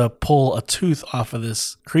able to pull a tooth off of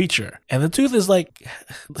this creature. And the tooth is like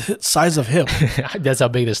the size of him. That's how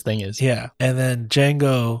big this thing is. Yeah. And then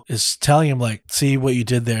Django is telling him like, see what you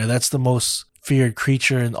did there? That's the most feared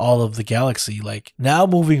creature in all of the galaxy. Like, now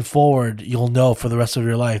moving forward, you'll know for the rest of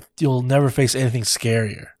your life, you'll never face anything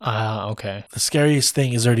scarier. Okay. The scariest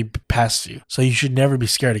thing is already past you, so you should never be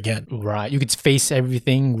scared again. Right. You could face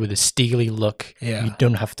everything with a steely look. Yeah. You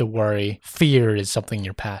don't have to worry. Fear is something in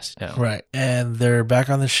your past now. Right. And they're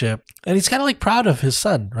back on the ship, and he's kind of like proud of his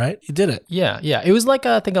son, right? He did it. Yeah. It was like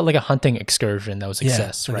I think like a hunting excursion that was a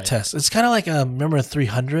success, like right? a test. It's kind of like remember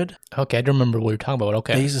 300? Okay, I don't remember what you're talking about.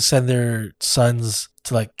 Okay. They used to send their sons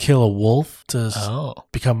to like kill a wolf to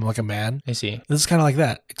become like a man. I see. This is kind of like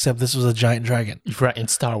that, except this was a giant dragon. Right, in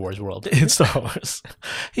Star Wars world. In Star Wars.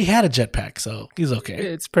 He had a jetpack, so he's okay.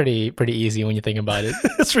 It's pretty easy when you think about it.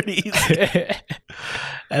 It's pretty easy.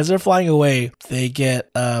 As they're flying away, they get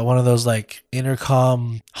one of those like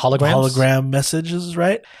intercom hologram messages,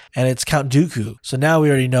 right? And it's Count Dooku. So now we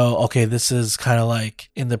already know, okay, this is kind of like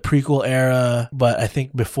in the prequel era, but I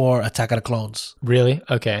think before Attack of the Clones. Really?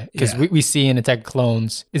 Okay. Because we see in Attack of the Clones,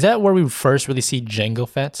 is that where we first really see Jango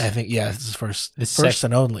Fett? I think, yeah, this is first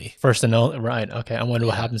and only. First and only, right. Okay, I wonder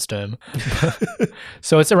what happens to him.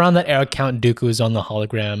 So it's around that era Count Dooku is on the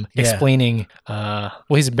hologram explaining,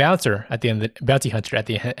 he's a bounty hunter at the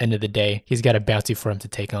end of the day. He's got a bounty for him to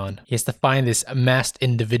take on. He has to find this masked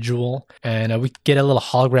individual, and we get a little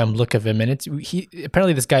hologram look of him, and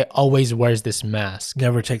apparently this guy always wears this mask.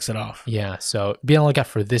 Never takes it off. Yeah, so be on the lookout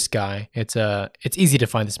for this guy. It's easy to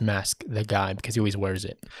find this mask, the guy, because he always wears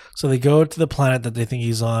it. So they go to the planet that they think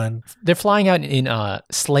he's on. They're flying out in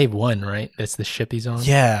Slave One, right? That's the ship he's on.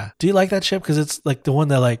 Yeah. Do you like that ship? Because it's like the one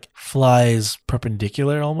that like flies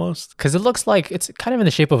perpendicular almost. Because it looks like it's kind of in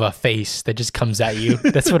the shape of a face that just comes at you.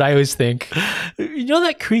 That's what I always think. You know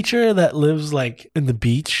that creature that lives like in the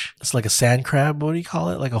beach? It's like a sand crab. What do you call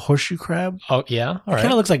it? Like a horseshoe crab? Oh, yeah? All right. It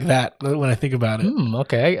kind of looks like that when I think about it.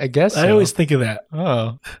 Okay, I guess so. I always think of that.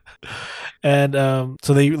 Oh. And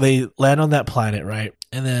so they land on that planet, right?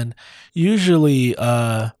 And then usually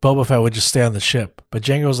Boba Fett would just stay on the ship. But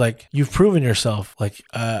Django's like, you've proven yourself. Like,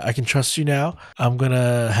 I can trust you now. I'm going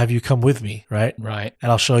to have you come with me, right? Right.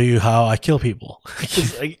 And I'll show you how I kill people.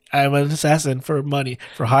 I'm an assassin for money,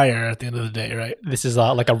 for hire at the end of the day, right? This is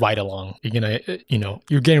like a ride-along. You're going to,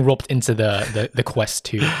 you're getting roped into the quest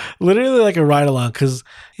too. Literally like a ride-along, because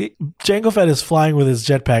Jango Fett is flying with his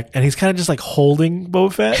jetpack, and he's kind of just like holding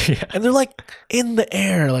Boba Fett. Yeah. And they're like in the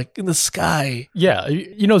air, like in the sky. Yeah.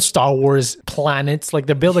 Star Wars planets, like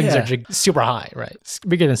the buildings are super high, right? It's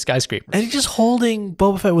bigger than skyscrapers. And he's just holding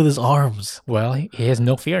Boba Fett with his arms. Well, he has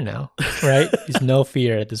no fear now, right? He's no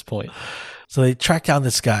fear at this point. So they track down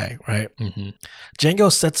this guy, right? Mm-hmm.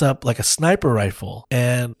 Django sets up like a sniper rifle,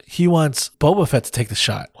 and he wants Boba Fett to take the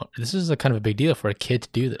shot. Well, this is a kind of a big deal for a kid to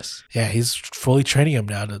do this. Yeah, he's fully training him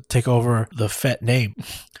now to take over the Fett name.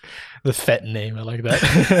 The Fett name, I like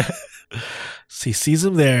that. So he sees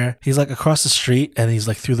him there. He's like across the street, and he's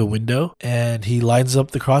like through the window, and he lines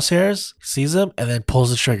up the crosshairs, sees him, and then pulls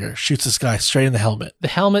the trigger, shoots this guy straight in the helmet. The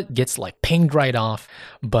helmet gets like pinged right off,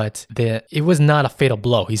 but it was not a fatal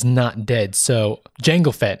blow. He's not dead. So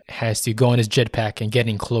Jango Fett has to go on his jetpack and get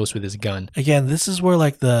in close with his gun. Again, this is where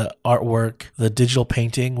like the artwork, the digital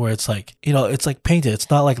painting, where it's like, it's like painted. It's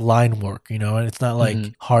not like line work, and it's not like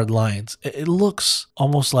hard lines. It looks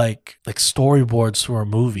almost like storyboards for a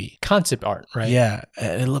movie. Concept art, right? Yeah,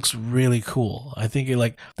 and it looks really cool. I think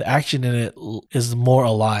the action in it is more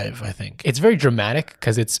alive, I think. It's very dramatic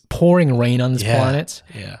because it's pouring rain on this planet.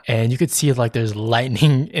 Yeah. And you could see like there's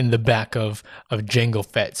lightning in the back of Jango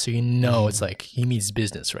Fett. So it's like he means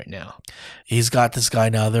business right now. He's got this guy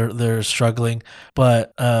now. They're struggling.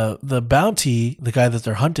 But the bounty, the guy that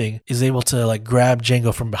they're hunting, is able to like grab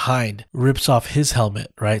Jango from behind, rips off his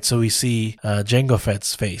helmet, right? So we see Jango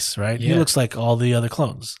Fett's face, right? He Yeah. looks like all the other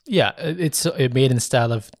clones. Yeah, it made in the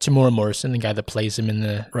style of Tamora Morrison, the guy that plays him in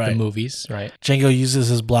the Right. movies, right? Django uses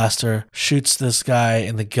his blaster, shoots this guy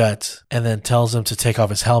in the gut, and then tells him to take off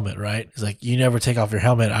his helmet, right? He's like, you never take off your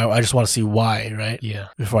helmet. I just want to see why, right? Yeah.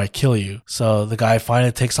 Before I kill you. So the guy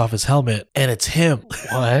finally takes off his helmet, and it's him.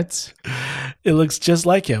 What? It looks just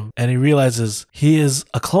like him. And he realizes he is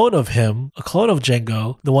a clone of him, a clone of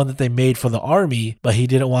Django, the one that they made for the army, but he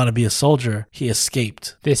didn't want to be a soldier. He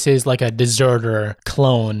escaped. This is like a deserter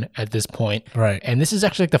clone at this point. Right. And this is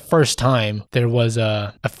actually like the first time there was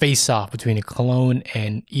a face-off between a clone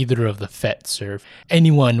and either of the Fets or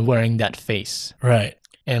anyone wearing that face. Right.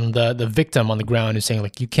 And the victim on the ground is saying,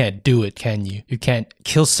 like, you can't do it, can you? You can't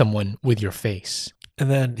kill someone with your face. And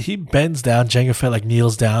then he bends down. Jango Fett like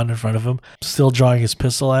kneels down in front of him, still drawing his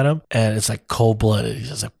pistol at him, and it's like cold blooded. He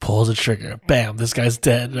just like pulls the trigger. Bam! This guy's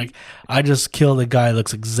dead. Like, I just killed a guy who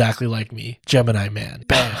looks exactly like me, Gemini Man.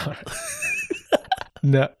 Bam!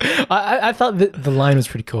 No, I thought that the line was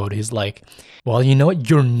pretty cool. He's like, well, you know what?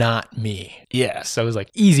 You're not me. Yeah. So it was like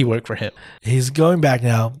easy work for him. He's going back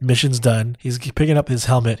now. Mission's done. He's picking up his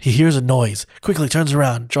helmet. He hears a noise. Quickly turns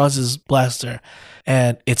around, draws his blaster,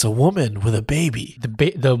 and it's a woman with a baby.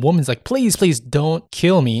 The woman's like, please, please don't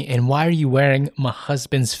kill me. And why are you wearing my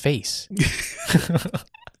husband's face?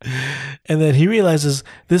 And then he realizes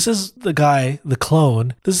this is the guy, the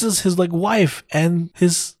clone. This is his like wife and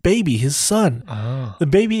his baby, his son. Oh. The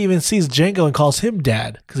baby even sees Django and calls him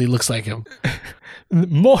dad because he looks like him.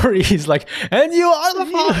 Maury's like, and you are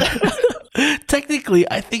the father. Technically,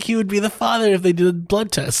 I think he would be the father if they did a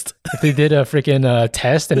blood test. If they did a freaking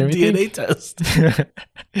test and The everything. DNA test.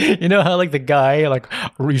 You know how like the guy like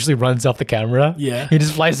usually runs off the camera? Yeah. He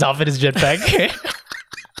just flies off in his jetpack.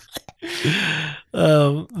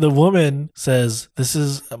 The woman says, this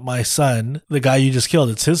is my son, the guy you just killed.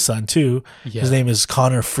 It's his son too. Yeah. His name is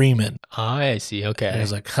Connor Freeman. I see. Okay. And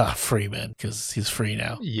he's like, Freeman, because he's free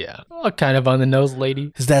now. Yeah. Oh, kind of on the nose,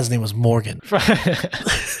 lady. His dad's name was Morgan.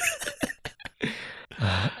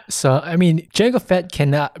 So, I mean, Jango Fett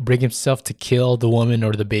cannot bring himself to kill the woman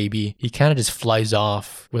or the baby. He kind of just flies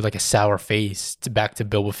off with like a sour face back to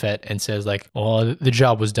Boba Fett and says like, well, the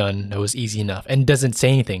job was done. It was easy enough. And doesn't say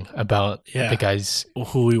anything about the guy's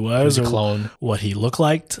who he was, a or clone. what he looked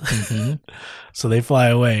like. So they fly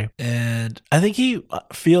away. And I think he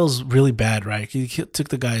feels really bad, right? He took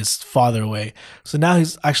the guy's father away. So now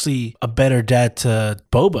he's actually a better dad to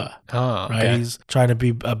Boba. Oh, right? okay. He's trying to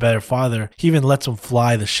be a better father. He even lets him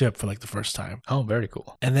fly the ship for like the first time. Oh, very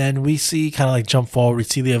cool. And then we see kind of like jump forward. We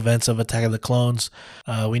see the events of Attack of the Clones.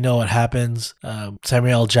 We know what happens.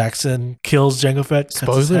 Samuel L. Jackson kills Jango Fett.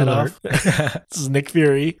 Cuts his head off. This is Nick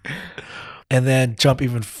Fury. And then jump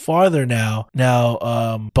even farther now. Now,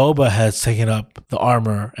 Boba has taken up the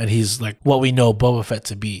armor, and he's like what we know Boba Fett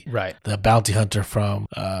to be. Right. The bounty hunter from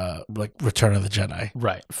like Return of the Jedi.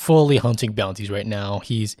 Right. Fully hunting bounties right now.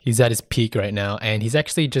 He's at his peak right now, and he's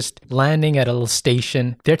actually just landing at a little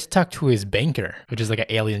station there to talk to his banker, which is like an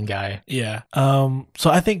alien guy. Yeah. So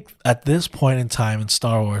I think at this point in time in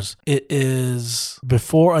Star Wars, it is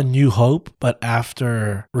before A New Hope, but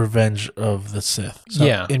after Revenge of the Sith. So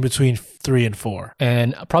Yeah. in between 3 and 4.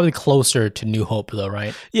 And probably closer to New Hope, though,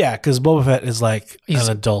 right? Yeah, because Boba Fett is like He's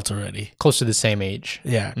an adult already. close to the same age.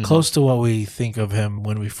 Yeah, close to what we think of him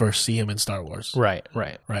when we first see him in Star Wars. Right.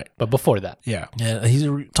 Right. But before that. Yeah. And he's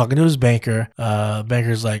talking to his banker.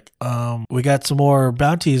 Banker's like, we got some more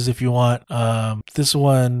bounties if you want. This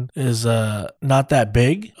one is not that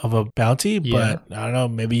big of a bounty, but I don't know,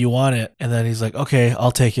 maybe you want it. And then he's like, okay,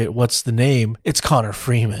 I'll take it. What's the name? It's Connor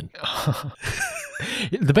Freeman.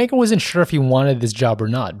 The banker wasn't sure if he wanted this job or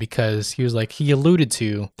not because he was like, he alluded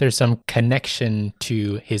to there's some connection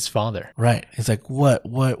to his father. Right. He's like, what,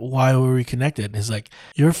 why were we connected? And he's like,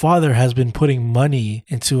 your father has been putting money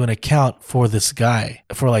into an account for this guy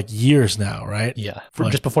for like years now, right? Yeah.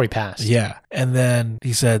 Like, just before he passed. Yeah. And then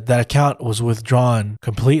he said that account was withdrawn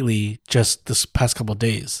completely just this past couple of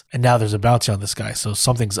days. And now there's a bounty on this guy. So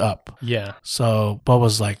something's up. Yeah. So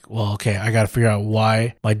Boba's like, well, okay, I got to figure out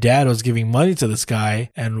why my dad was giving money to this guy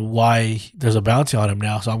and why there's a bounty on him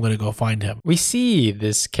now. So I'm going to go find him. We see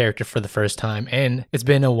this character for the first time and it's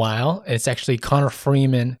been a while. It's actually Connor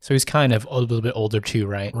Freeman. So he's kind of a little bit older too,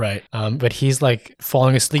 right? Right. But he's like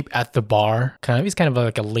falling asleep at the bar. He's kind of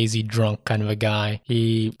like a lazy drunk kind of a guy.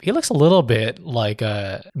 He looks a little bit like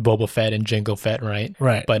Boba Fett and Jango Fett, right?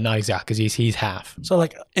 Right. But not exactly because he's half. So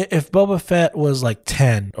like if Boba Fett was like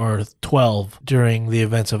 10 or 12 during the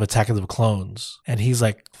events of Attack of the Clones and he's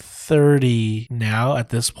like 30 now at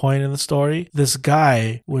this point in the story, this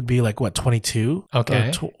guy would be like, what, 22?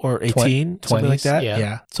 Okay. Or 18? Something like 20s, that?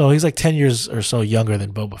 yeah. So he's like 10 years or so younger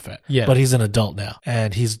than Boba Fett. Yeah. But he's an adult now.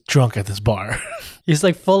 And he's drunk at this bar. He's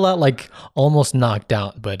like full out, like almost knocked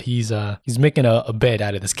out, but he's making a bed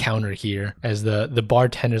out of this counter here as the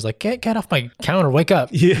bartender's like, get off my counter, wake up.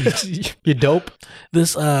 Yeah. You dope.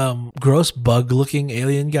 This gross bug looking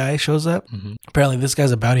alien guy shows up. Apparently this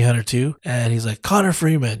guy's a bounty hunter too. And he's like, Connor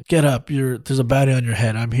Freeman, get up. There's a bounty on your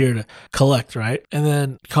head. I'm here to collect, right? And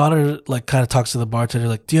then Connor like kind of talks to the bartender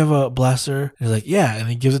like, do you have a blaster? And he's like, yeah. And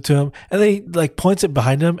he gives it to him. And then he like points it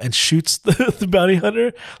behind him and shoots the bounty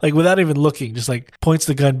hunter like without even looking, just like points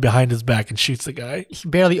the gun behind his back and shoots the guy. He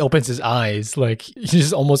barely opens his eyes. Like he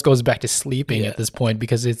just almost goes back to sleeping at this point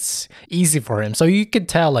because it's easy for him. So you could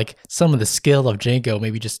tell like some of the skill of Jango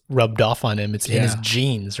maybe just rubbed off on him. It's in his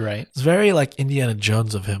genes, right? It's very like Indiana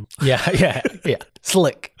Jones of him. Yeah.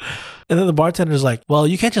 Slick. And then the bartender's like, well,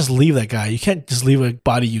 you can't just leave that guy. You can't just leave a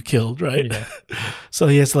body you killed, right? Yeah. So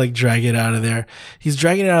he has to like drag it out of there. He's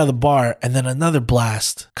dragging it out of the bar, and then another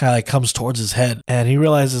blast kind of like comes towards his head. And he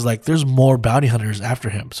realizes like there's more bounty hunters after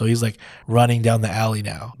him. So he's like running down the alley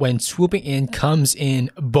now. When swooping in comes in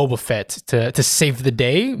Boba Fett to save the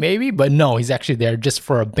day, maybe? But no, he's actually there just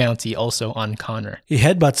for a bounty also on Connor. He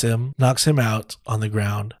headbutts him, knocks him out on the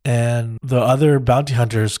ground, and the other bounty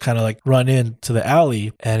hunters kind of like run into the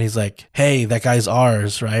alley, and he's like, hey, that guy's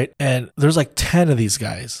ours, right? And there's like 10 of these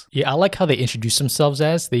guys. Yeah, I like how they introduce themselves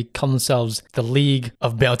as they call themselves the League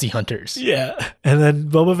of Bounty Hunters. Yeah. And then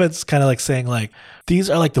Boba Fett's kind of like saying like, these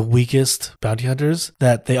are like the weakest bounty hunters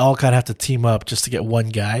that they all kind of have to team up just to get one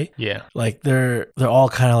guy. Yeah. Like they're all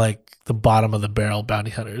kind of like the bottom of the barrel bounty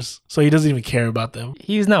hunters. So he doesn't even care about them.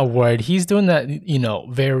 He's not worried. He's doing that,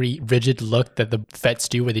 very rigid look that the Fets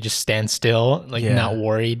do where they just stand still, like not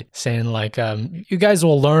worried, saying like, you guys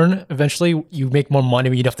will learn eventually. You make more money,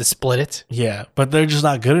 but you don't have to split it. Yeah, but they're just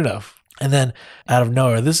not good enough. And then out of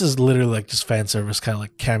nowhere, this is literally like just fan service, kind of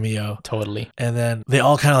like cameo. Totally. And then they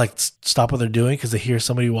all kind of like stop what they're doing because they hear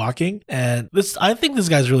somebody walking. And I think this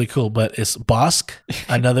guy's really cool, but it's Bosk,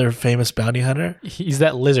 another famous bounty hunter. He's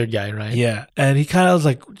that lizard guy, right? Yeah. And he kind of was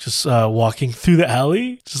like just walking through the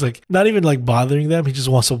alley, just like not even like bothering them. He just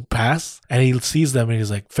wants to pass. And he sees them and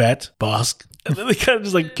he's like, Fett, Bosk. And then they kind of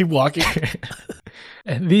just like keep walking.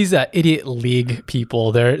 And these idiot League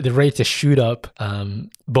people, they're ready to shoot up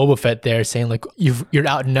Boba Fett there, saying like, you're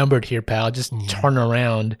outnumbered here, pal. Just turn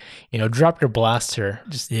around, drop your blaster.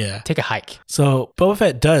 Just take a hike. So Boba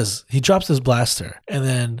Fett he drops his blaster, and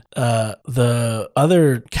then the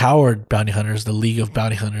other coward bounty hunters, the League of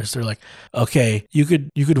Bounty Hunters, they're like, okay, you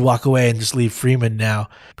could walk away and just leave Freeman now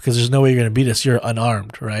because there's no way you're gonna beat us. You're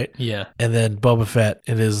unarmed, right? Yeah. And then Boba Fett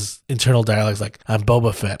in his internal dialogue is like, I'm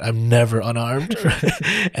Boba Fett. I'm never unarmed.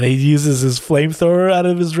 And he uses his flamethrower out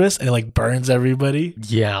of his wrist and it like burns everybody.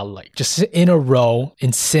 Yeah, like just in a row,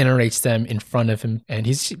 incinerates them in front of him. And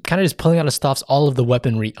he's kind of just pulling out of stops all of the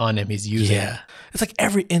weaponry on him he's using. Yeah. It's like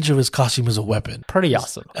every inch of his costume is a weapon. Pretty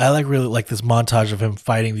awesome. I really like this montage of him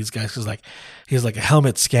fighting these guys because like he has like a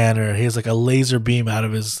helmet scanner. He has like a laser beam out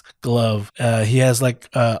of his glove. He has like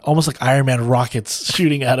almost like Iron Man rockets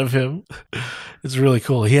shooting out of him. It's really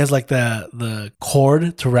cool. He has like the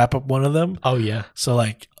cord to wrap up one of them. Oh yeah. So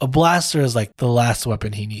like a blaster is like the last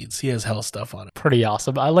weapon he needs. He has hell stuff on it. Pretty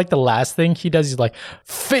awesome. I like the last thing he does. He's like,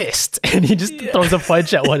 fist, and he just throws a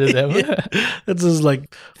punch at one of them. That's his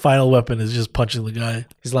like final weapon is just punching the guy.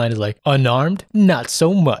 His line is like, unarmed, not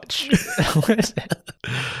so much.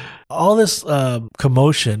 All this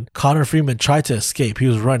commotion, Connor Freeman tried to escape. He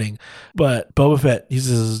was running, but Boba Fett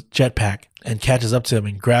uses his jetpack and catches up to him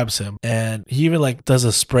and grabs him. And he even like does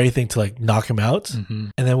a spray thing to like knock him out. Mm-hmm.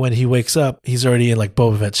 And then when he wakes up, he's already in like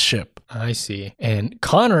Boba Fett's ship. I see. And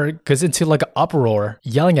Connor goes into like an uproar,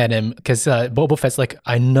 yelling at him because Boba Fett's like,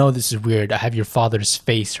 I know this is weird. I have your father's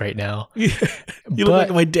face right now. You look like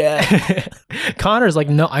my dad. Connor's like,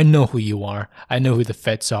 no, I know who you are. I know who the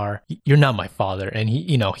Fets are. You're not my father. And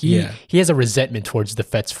he has a resentment towards the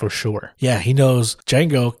Fets for sure. Yeah, he knows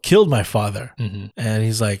Jango killed my father. Mm-hmm. And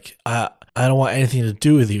he's like, I don't want anything to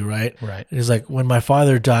do with you, right? Right. And he's like, when my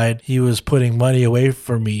father died, he was putting money away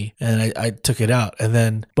for me, and I took it out. And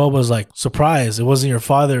then Boba's like, surprise, it wasn't your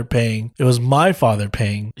father paying, it was my father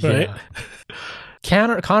paying, right? Yeah.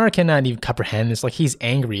 Connor cannot even comprehend this. Like, he's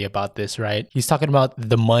angry about this, right? He's talking about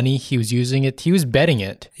the money he was using it. He was betting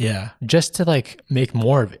it. Yeah. Just to like make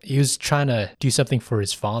more of it. He was trying to do something for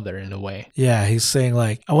his father in a way. Yeah, he's saying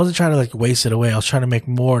like, I wasn't trying to like waste it away. I was trying to make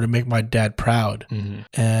more to make my dad proud.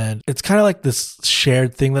 And it's kind of like this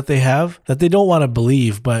shared thing that they have that they don't want to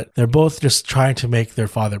believe, but they're both just trying to make their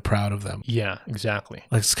father proud of them. Yeah, exactly.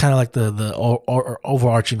 Like it's kind of like the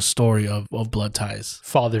overarching story of blood ties.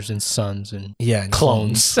 Fathers and sons and And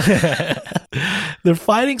clones. They're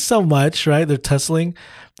fighting so much, right? They're tussling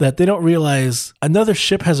that they don't realize another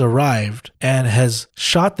ship has arrived and has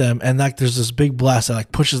shot them, and like there's this big blast that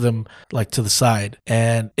like pushes them like to the side,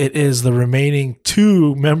 and it is the remaining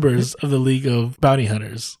 2 members of the League of Bounty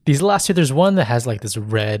Hunters. These last 2, there's one that has like this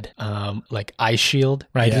red like eye shield,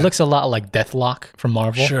 right? Yeah. It looks a lot like Deathlock from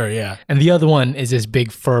Marvel. Sure, yeah. And the other one is this big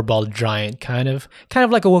furball giant, kind of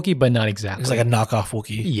like a Wookiee, but not exactly. It's like a knockoff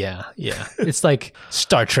Wookiee. Yeah. It's like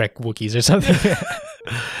Star Trek Wookiees or something.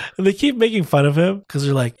 And they keep making fun of him because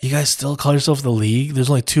they're like, you guys still call yourself the League? There's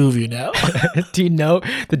only 2 of you now. Do you know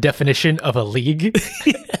the definition of a league?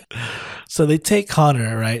 So they take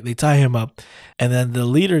Connor, right? They tie him up. And then the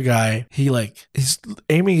leader guy, he's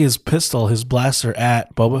aiming his pistol, his blaster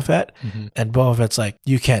at Boba Fett. And Boba Fett's like,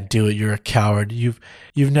 you can't do it. You're a coward. You've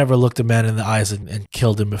never looked a man in the eyes and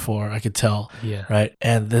killed him before. I could tell. Yeah. Right.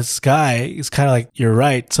 And this guy is kind of like, you're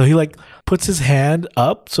right. So he like puts his hand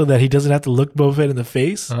up so that he doesn't have to look Boba Fett in the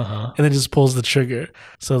face. And then just pulls the trigger.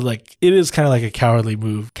 So like, it is kind of like a cowardly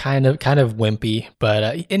move. Kind of wimpy,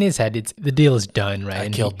 but in his head, the deal is done, right? I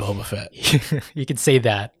killed Boba Fett. You could say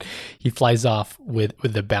that. He flies off with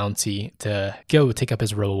the bounty to go take up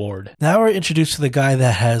his reward. Now we're introduced to the guy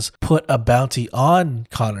that has put a bounty on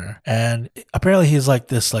Connor, and apparently he's like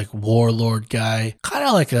this like warlord guy, kind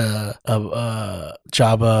of like a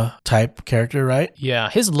Jabba type character, right? Yeah,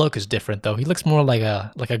 his look is different though. He looks more like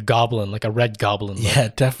a goblin, like a red goblin look. Yeah,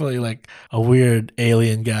 definitely like a weird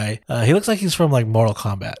alien guy. He looks like he's from like Mortal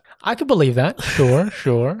Kombat. I could believe that.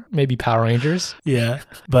 Sure. Maybe Power Rangers. Yeah.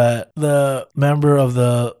 But the member of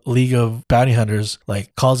the League of Bounty Hunters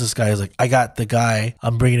like calls this guy, is like, I got the guy.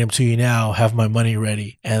 I'm bringing him to you now. Have my money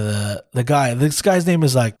ready. And this guy's name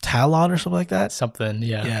is like Talon or something like that. Something,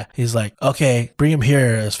 yeah. Yeah. He's like, okay, bring him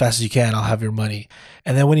here as fast as you can. I'll have your money.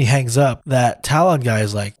 And then when he hangs up, that Talon guy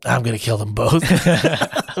is like, I'm going to kill them both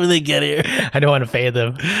when they get here. I don't want to pay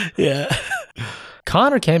them. Yeah.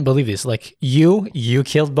 Connor can't believe this. Like, you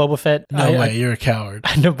killed Boba Fett? No way, you're a coward.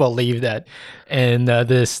 I don't believe that. And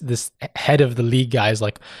this head of the League guy is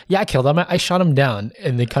like, yeah, I killed him. I shot him down.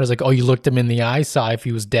 And then Connor's like, oh, you looked him in the eye, saw if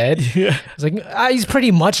he was dead? Yeah. It's like, he's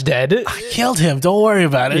pretty much dead. I killed him. Don't worry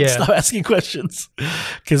about it. Yeah. Stop asking questions.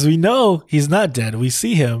 Because we know he's not dead. We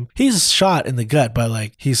see him. He's shot in the gut, but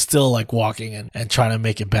like he's still like walking and trying to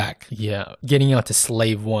make it back. Yeah, getting out to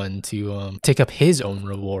Slave One to take up his own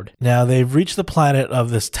reward. Now they've reached the planet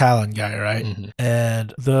of this Talon guy, right?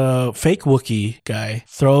 And the fake Wookiee guy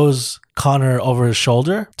throws Connor over his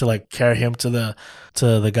shoulder to like carry him to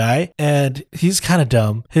the guy, and he's kind of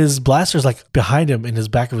dumb. His blaster's like behind him in his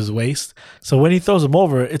back of his waist, so when he throws him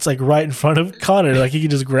over, it's like right in front of Connor, like he can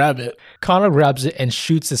just grab it. Connor grabs it and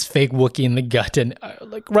shoots this fake Wookiee in the gut, and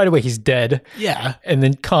like right away he's dead. Yeah. And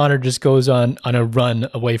then Connor just goes on a run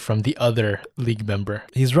away from the other League member.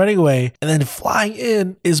 He's running away, and then flying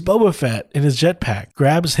in is Boba Fett in his jetpack,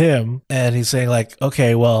 grabs him, and he's saying like,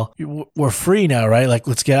 okay, well, we're free now, right? Like,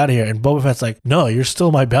 let's get out of here. And Boba Fett's like, no, you're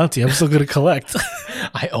still my bounty. I'm still going to collect.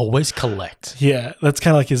 I always collect. Yeah, that's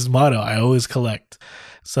kind of like his motto. I always collect.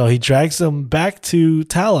 So he drags them back to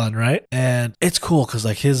Talon, right? And it's cool because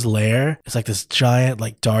like his lair is like this giant,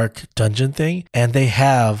 like dark dungeon thing. And they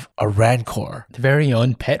have a Rancor. The very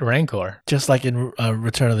own pet Rancor. Just like in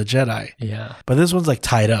Return of the Jedi. Yeah. But this one's like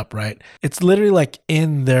tied up, right? It's literally like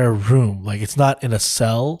in their room. Like it's not in a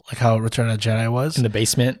cell like how Return of the Jedi was. In the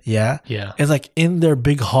basement? Yeah. Yeah. It's like in their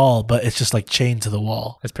big hall, but it's just like chained to the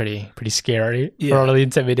wall. That's pretty scary. Yeah. Really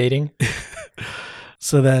intimidating.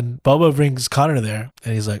 So then Boba brings Connor there,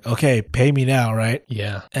 and he's like, okay, pay me now, right?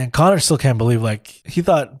 Yeah. And Connor still can't believe, like, he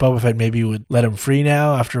thought Boba Fett maybe would let him free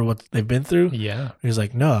now after what they've been through. Yeah. He's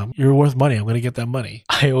like, no, you're worth money. I'm going to get that money.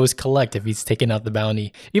 I always collect if he's taking out the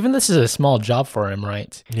bounty. Even this is a small job for him,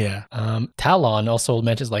 right? Yeah. Talon also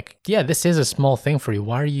mentions like, yeah, this is a small thing for you.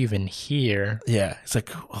 Why are you even here? Yeah. It's like,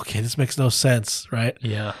 okay, this makes no sense, right?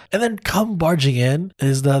 Yeah. And then come barging in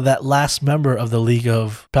is that last member of the League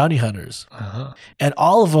of Bounty Hunters. Uh-huh. And And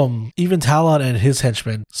all of them, even Talon and his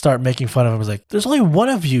henchmen, start making fun of him. It's like, there's only one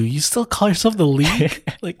of you. You still call yourself the League?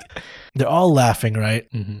 Like, they're all laughing, right?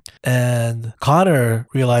 And Connor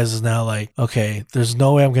realizes now, like, okay, there's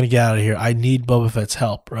no way I'm going to get out of here. I need Boba Fett's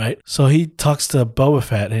help, right? So he talks to Boba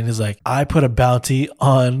Fett and he's like, I put a bounty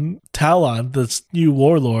on Talon, this new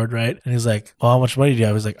warlord, right? And he's like, well, how much money do you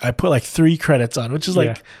have? He's like, I put like 3 credits on, which is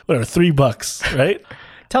like, whatever, $3, right?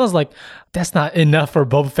 Talon's like, that's not enough for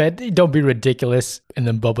Boba Fett. Don't be ridiculous. And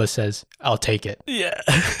then Boba says, I'll take it. Yeah.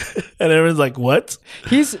 And everyone's like, what?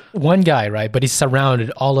 He's one guy, right? But he's surrounded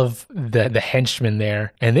all of the henchmen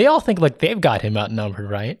there. And they all think like they've got him outnumbered,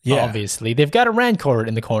 right? Yeah. Obviously. They've got a Rancor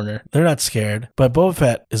in the corner. They're not scared. But Boba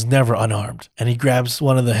Fett is never unarmed. And he grabs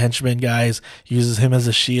one of the henchmen guys, uses him as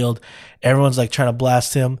a shield. Everyone's like trying to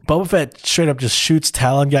blast him. Boba Fett straight up just shoots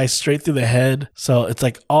Talon guy straight through the head. So it's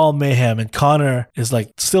like all mayhem. And Connor is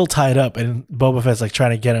like still tied up. And Boba Fett's like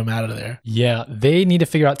trying to get him out of there. Yeah, they need to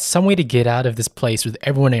figure out some way to get out of this place with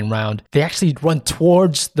everyone around. They actually run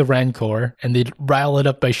towards the Rancor and they rile it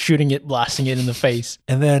up by shooting it, blasting it in the face.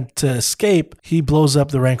 And then to escape, he blows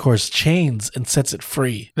up the Rancor's chains and sets it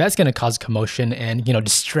free. That's going to cause commotion and,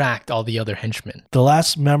 distract all the other henchmen. The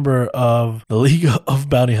last member of the League of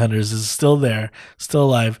Bounty Hunters is still there, still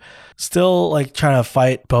alive, still like trying to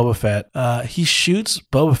fight Boba Fett. He shoots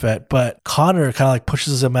Boba Fett, but Connor kind of like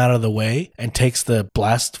pushes him out of the way and takes the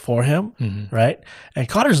blast for him, right? And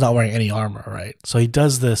Connor's not wearing any armor, right? So he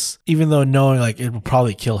does this even though knowing like it will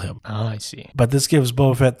probably kill him. Oh, I see. But this gives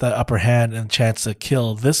Boba Fett the upper hand and chance to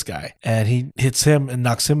kill this guy. And he hits him and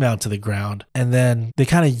knocks him down to the ground. And then they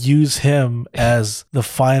kind of use him as the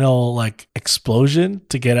final like explosion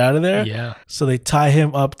to get out of there. Yeah. So they tie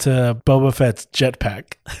him up to Boba Fett's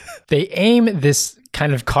jetpack. They aim this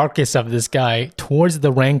kind of carcass of this guy towards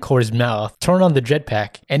the Rancor's mouth, turn on the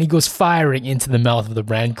jetpack, and he goes firing into the mouth of the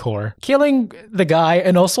Rancor, killing the guy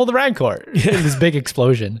and also the Rancor in this big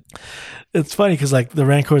explosion. It's funny because like the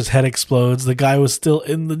Rancor's head explodes. The guy was still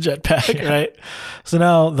in the jetpack, right? So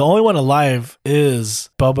now the only one alive is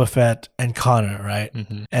Boba Fett and Connor, right?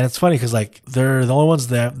 And it's funny because like they're the only ones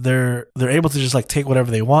that they're able to just like take whatever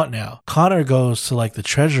they want now. Connor goes to like the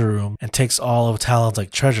treasure room and takes all of Talon's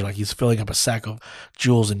like treasure, like he's filling up a sack of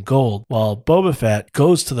jewels and gold, while Boba Fett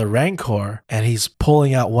goes to the Rancor and he's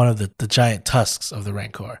pulling out one of the giant tusks of the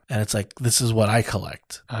Rancor. And it's like, this is what I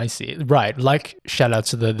collect. I see. Right. Like shout out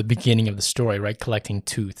to the beginning of the story, right? Collecting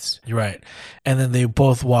tooths. You're right. And then they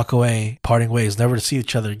both walk away, parting ways, never to see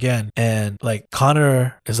each other again. And like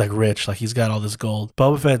Connor is like rich, like he's got all this gold.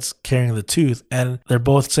 Boba Fett's carrying the tooth, and they're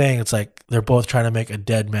both saying it's like they're both trying to make a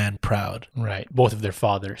dead man proud. Right. Both of their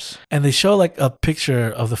fathers. And they show like a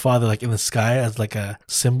picture of the father like in the sky as like a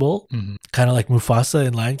symbol, kind of like Mufasa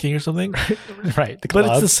in Lion King or something. Right. But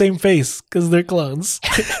it's the same face because they're clones.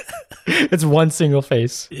 It's one single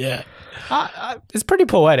face. Yeah. It's pretty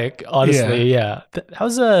poetic, honestly. Yeah. That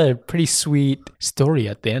was a pretty sweet story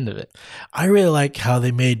at the end of it. I really like how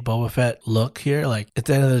they made Boba Fett look here. Like at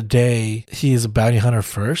the end of the day, he is a bounty hunter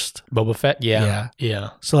first. Boba Fett? Yeah.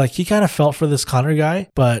 So like he kind of felt for this Connor guy,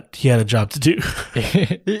 but he had a job to do.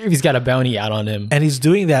 He's got a bounty out on him. And he's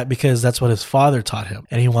doing that because that's what his father taught him.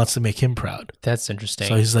 And he wants to make him proud. That's interesting.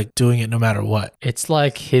 So he's like doing it no matter what. It's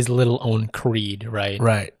like his little own creed, right?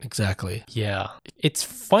 Right. Exactly. Yeah. It's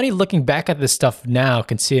funny looking back at this stuff now,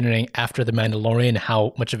 considering after The Mandalorian,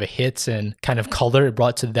 how much of a hit and kind of color it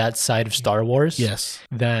brought to that side of Star Wars. Yes.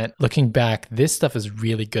 That looking back, this stuff is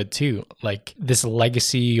really good too. Like this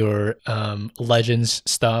legacy or legends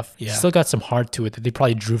stuff. Yeah. Still got some heart to it that they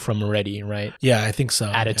probably drew from already, right? Yeah, I think so.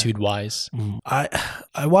 Attitude wise. I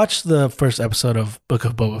watched the first episode of Book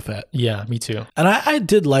of Boba Fett. Yeah, me too. And I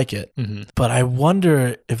did like it. But I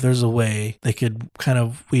wonder if there's a way they could kind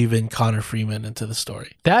of weave in Connor Freeman into the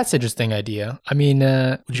story. That's an interesting idea. I mean,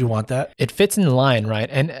 would you want that? It fits in the line, right?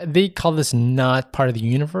 And they call this not part of the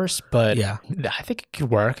universe, but yeah, I think it could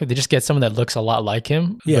work. They just get someone that looks a lot like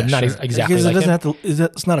him, yeah, but not sure. exactly because like it doesn't him. have to.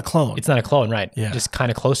 It's not a clone. It's not a clone, right? Yeah, just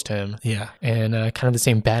kind of close to him. Yeah, and kind of the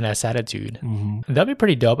same badass attitude. That'd be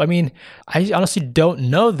pretty dope. I mean, I honestly don't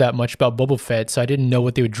know that much about Boba Fett, so I didn't know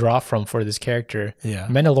what they would draw from for this character. Yeah,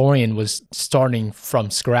 Mandalorian was starting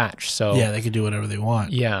from scratch, so yeah, they could do whatever they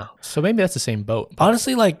want. Yeah, so maybe that's the same boat.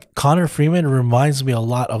 Honestly, like Connor Freeman reminds me a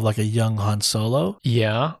lot of like a young Han Solo.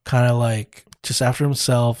 Yeah, kind of like just after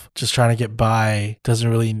himself, just trying to get by, doesn't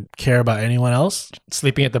really care about anyone else.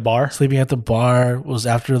 Sleeping at the bar. Sleeping at the bar, was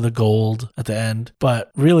after the gold at the end,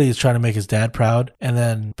 but really is trying to make his dad proud. And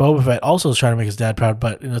then Boba Fett also is trying to make his dad proud,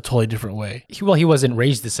 but in a totally different way. He wasn't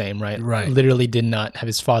raised the same, right? Right. Literally did not have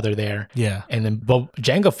his father there. Yeah. And then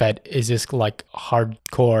Jango Fett is this like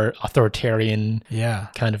hardcore authoritarian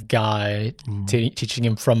kind of guy, teaching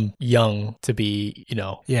him from young to be,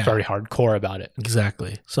 very hardcore about it.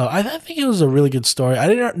 Exactly. So I think it was a really good story.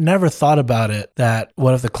 I never thought about it that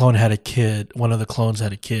what if the clone had a kid, one of the clones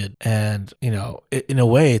had a kid, and in a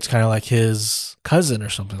way it's kind of like his cousin or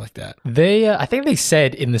something like that. I think they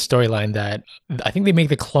said in the storyline that I think they make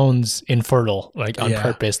the clones infertile, like on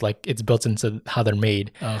purpose, like it's built into how they're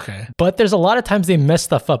made. Okay. But there's a lot of times they mess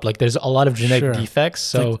stuff up. Like there's a lot of genetic defects.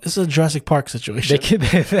 So this is a Jurassic Park situation.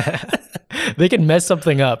 They can mess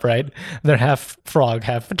something up, right? They're half frog,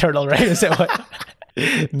 half turtle, right? Is that what?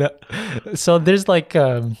 No. So there's like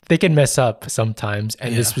they can mess up sometimes,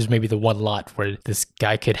 and this was maybe the one lot where this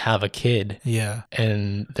guy could have a kid. Yeah.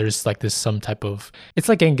 And there's like some type of, it's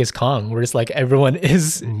like Genghis Khan, where it's like everyone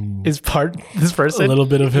is part this person. A little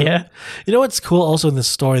bit of him. Yeah. You know what's cool also in this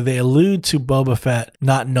story? They allude to Boba Fett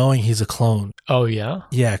not knowing he's a clone. Oh yeah?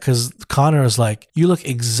 Yeah, because Connor is like, you look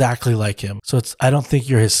exactly like him. So I don't think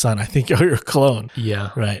you're his son. I think you're a clone.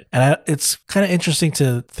 Yeah. Right. And it's kind of interesting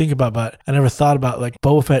to think about, but I never thought about like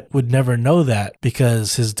Boba Fett would never know that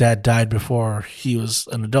because his dad died before he was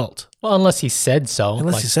an adult. Well, unless he said so.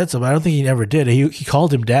 He said so, but I don't think he ever did. He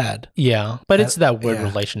called him dad. Yeah, but it's that weird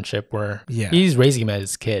relationship where he's raising him as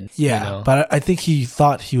his kid. Yeah, but I think he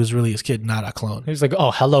thought he was really his kid, not a clone. He was like,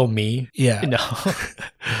 oh, hello, me. Yeah. No.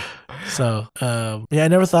 So, I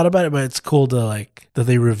never thought about it, but it's cool to that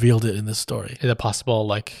they revealed it in this story. Is it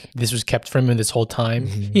possible this was kept from him this whole time?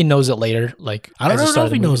 Mm-hmm. He knows it later. I don't know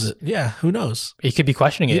if he knows it. Yeah, who knows? He could be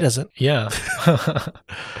questioning it. He doesn't. Yeah.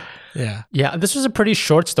 Yeah. Yeah, this was a pretty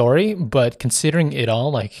short story, but considering it all,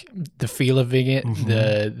 like the feel of it,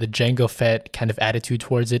 the Jango Fett kind of attitude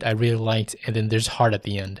towards it, I really liked. And then there's heart at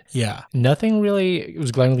the end. Yeah. Nothing really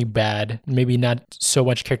was glaringly bad. Maybe not so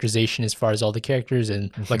much characterization as far as all the characters and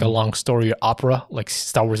like a long story or opera like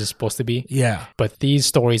Star Wars is supposed to be. Yeah. But these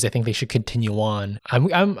stories, I think they should continue on.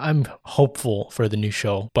 I'm hopeful for the new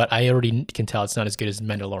show, but I already can tell it's not as good as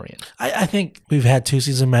Mandalorian. I think we've had 2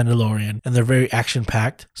 seasons of Mandalorian and they're very action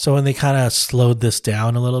packed. So when they kind of slowed this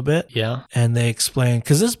down a little bit, and they explain,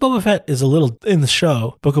 because this Boba Fett is a little in the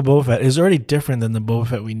show, Book of Boba Fett is already different than the Boba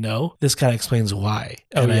Fett we know. This kind of explains why.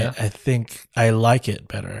 I think I like it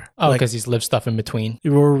better. Oh, because he's lived stuff in between.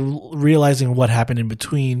 We're realizing what happened in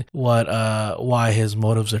between, why his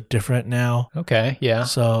motives are different now. Okay, yeah.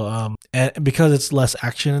 So, and because it's less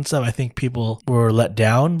action and stuff, I think people were let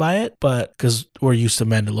down by it, but because we're used to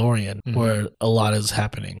Mandalorian, where a lot is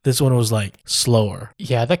happening. This one was slower.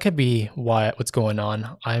 Yeah, that could be what's going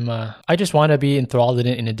on. I just want to be enthralled in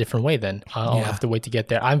it in a different way then. I'll have to wait to get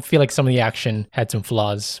there. I feel like some of the action had some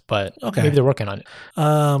flaws, but maybe they're working on it.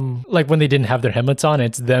 Like when they didn't have their helmets on,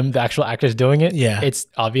 it's them, the actual actors doing it. Yeah. It's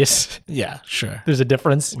obvious. Yeah, sure. There's a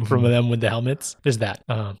difference from them with the helmets. There's that.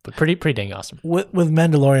 But pretty dang awesome. With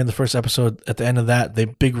Mandalorian, the first episode, at the end of that, the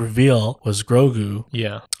big reveal was Grogu.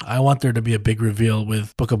 Yeah. I want there to be a big reveal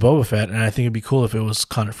with Book of Boba Fett, and I think it'd be cool if it was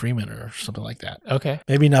Connor Freeman or something like that. Okay.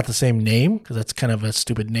 Maybe not the same name, because that's kind of a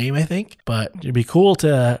stupid name, I think. But it'd be cool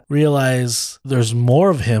to realize there's more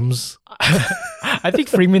of hims. I think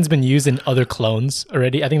Freeman's been used in other clones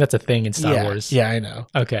already. I think that's a thing in Star Wars. Yeah, I know.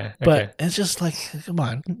 Okay. But it's just come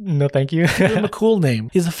on. No, thank you. Give him a cool name.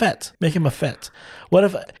 He's a Fett. Make him a Fett. What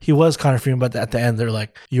if he was Connor Freeman, but at the end they're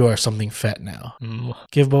like, you are something Fett now.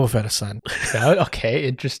 Give Boba Fett a son. Okay,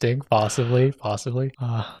 interesting. Possibly.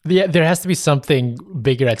 There has to be something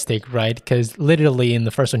bigger at stake, right? Because literally in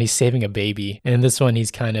the first one, he's saving a baby. And in this one,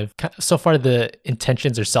 he's kind of, so far the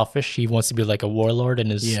intentions are selfish. He wants to be like a warlord in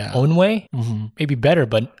his own way. Maybe better,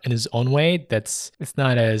 but in his own way, it's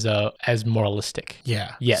not as moralistic.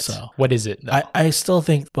 Yeah. Yet. So what is it? I still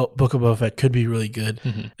think Book of Boba Fett could be really good.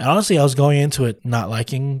 And honestly, I was going into it not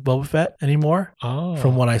liking Boba Fett anymore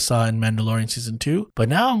from what I saw in Mandalorian season 2. But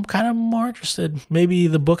now I'm kind of more interested. Maybe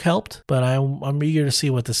the book helped, but I'm eager to see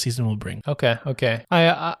what this season will bring. Okay.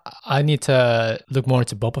 I need to look more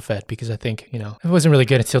into Boba Fett because I think, it wasn't really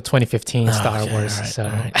good until 2015 Star Wars. Right, so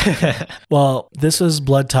right. Well, this was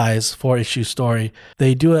Blood Ties 4-issue story.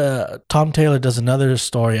 They do Tom Taylor does another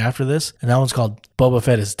story after this, and that one's called Boba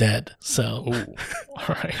Fett is Dead. So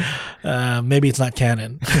all right. Maybe it's not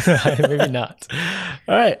canon. Maybe not.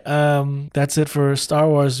 All right. That's it for Star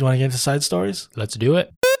Wars. You want to get into side stories? Let's do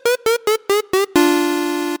it.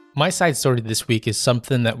 My side story this week is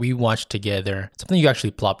something that we watched together. Something you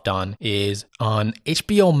actually plopped on is on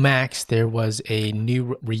HBO Max. There was a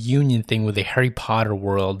new reunion thing with the Harry Potter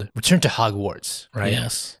world, Return to Hogwarts, right?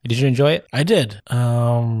 Yes. Did you enjoy it? I did.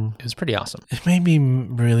 It was pretty awesome. It made me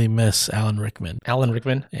really miss Alan Rickman. Alan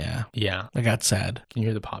Rickman? Yeah. Yeah. I got sad. Can you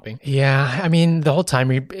hear the popping? Yeah. I mean, the whole time,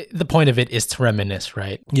 the point of it is to reminisce,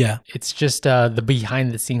 right? Yeah. It's just the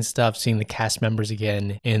behind the scenes stuff, seeing the cast members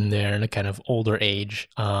again in their kind of older age.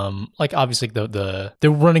 Like obviously they're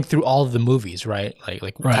running through all of the movies, right?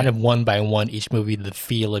 Like Right. kind of one by one, each movie, the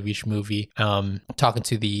feel of each movie. Talking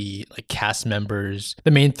to the like cast members,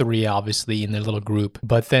 the main three obviously in their little group,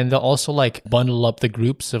 but then they'll also like bundle up the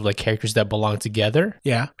groups of like characters that belong together.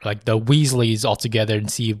 Yeah. Like the Weasleys all together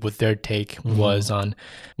and see what their take was on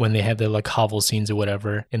when they had their like hovel scenes or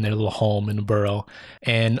whatever in their little home in the burrow.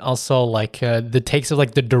 And also like the takes of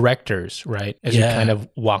like the directors, right? As you kind of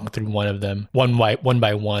walk through one of them, one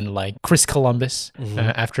by one, like Chris Columbus,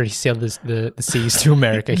 after he sailed the seas to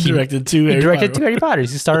America. He directed two Harry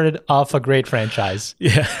Potters. He started off a great franchise.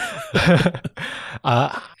 Yeah.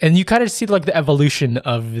 And you kind of see like the evolution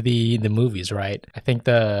of the movies, right? I think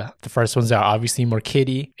the first ones are obviously more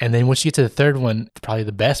kiddie, and then once you get to the third one, probably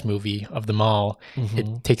the best movie of them all,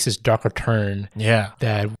 it takes this darker turn. Yeah.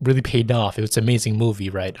 That really paid off. It was an amazing movie,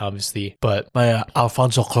 right? Obviously, but By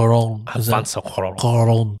Alfonso Cuarón.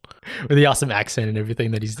 Cuarón. With the awesome accent and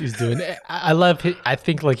everything that he's doing. I love it. I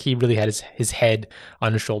think like he really had his head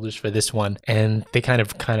on his shoulders for this one, and they kind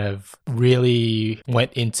of really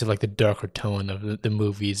went into like the darker tone of the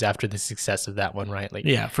movies after the success of that one, right? Like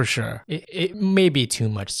Yeah, for sure. it may be too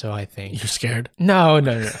much, so I think. You're scared? No.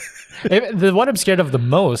 The one I'm scared of the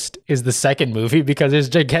most is the second movie because there's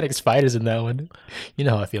gigantic spiders in that one. You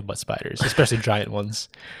know how I feel about spiders, especially giant ones.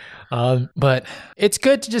 But it's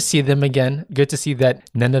good to just see them again. Good to see that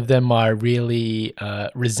none of them are really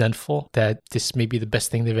resentful that this may be the best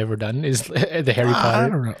thing they've ever done is the Harry Potter. I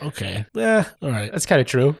don't know. Okay. Yeah. All right. That's kind of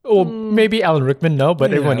true. Well, maybe Alan Rickman, no,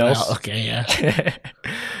 but everyone else. Well, okay. Yeah.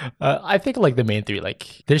 I think like the main three,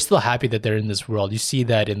 like they're still happy that they're in this world. You see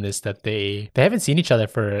that in this, that they haven't seen each other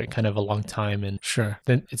for kind of a long time. And Sure.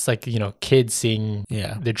 then it's like, kids seeing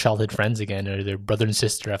Yeah. their childhood friends again or their brother and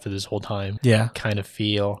sister after this whole time. Yeah. Kind of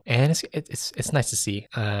feel. And it's nice to see.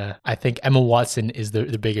 I think Emma Watson is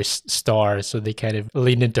the biggest star, so they kind of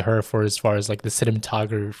leaned into her for as far as like the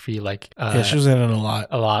cinematography, like Yeah, she was in it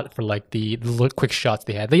a lot. for like the little quick shots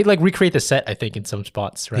they had. They like recreate the set, I think, in some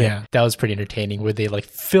spots, right? Yeah. That was pretty entertaining where they like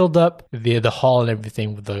filled up the hall and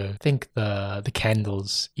everything with the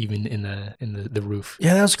candles even in the roof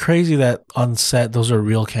Yeah, that was crazy that on set those are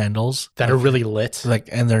real candles that are really lit. like,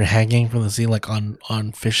 and they're hanging from the ceiling like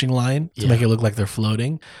on fishing line to make it look like they're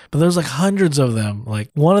floating. But there's like hundreds of them. Like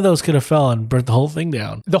one of those could have fell and burnt the whole thing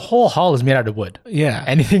down. The whole hall is made out of wood. Yeah.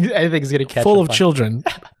 Anything's gonna catch Full on of fire. children.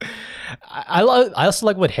 I also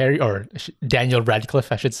like what Daniel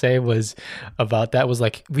Radcliffe, I should say, was about. That was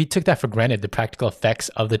like, we took that for granted, the practical effects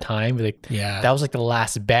of the time. Like, Yeah. that was like the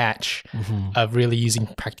last batch of really using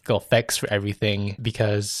practical effects for everything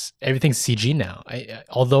because everything's CG now.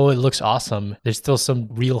 Although it looks awesome, there's still some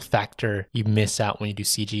real factor you miss out when you do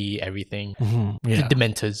CG everything. Yeah. The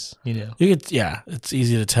Dementors, It's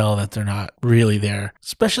easy to tell that they're not really there,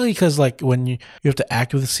 especially because like when you have to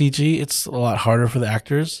act with CG, it's a lot harder for the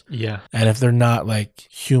actors. Yeah. And if they're not like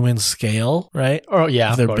human scale, right? Oh yeah,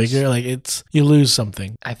 If of they're course. bigger, like you lose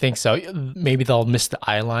something. I think so. Maybe they'll miss the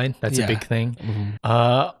eye line. That's a Yeah. big thing.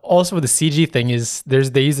 Also, with the CG thing is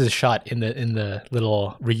they use a shot in the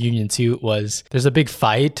little reunion too. There's a big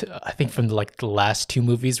fight, I think from the last two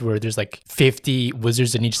movies where there's like 50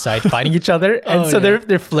 wizards on each side fighting each other, and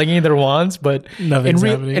they're flinging their wands, but Nothing's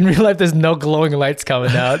happening. in real life there's no glowing lights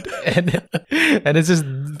coming out, and it's just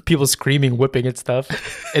people screaming, whipping at stuff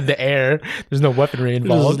in the air. There's no weaponry Just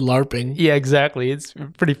involved. LARPing. Yeah, exactly. It's a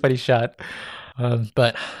pretty funny shot.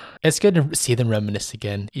 But it's good to see them reminisce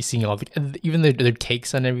again. You seeing even their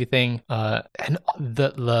takes on everything, and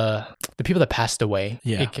the people that passed away.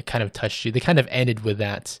 Yeah. It kind of touched you. They kind of ended with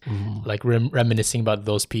that, like reminiscing about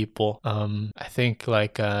those people. I think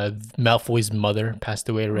like Malfoy's mother passed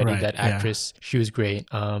away already. Right, That yeah. actress, she was great.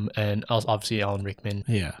 And also obviously Alan Rickman.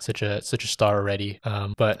 Yeah. such a star already.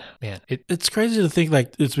 But man, It's crazy to think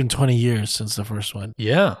like it's been 20 years since the first one.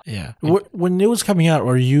 yeah. Yeah. When it was coming out,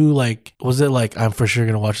 were you like, was it like, I'm for sure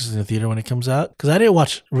going to watch this in the theater when it comes out, because I didn't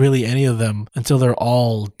watch really any of them until they're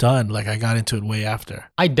all done. Like I got into it way after.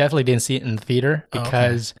 I definitely didn't see it in the theater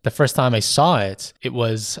because the first time I saw it, it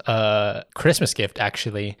was a Christmas gift,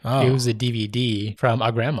 actually. Oh. It was a DVD from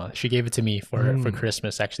our grandma. She gave it to me for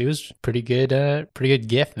Christmas, actually. It was pretty good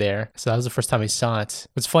gift there. So that was the first time I saw it.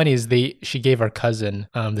 What's funny is she gave our cousin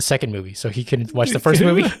the second movie, so he couldn't watch the first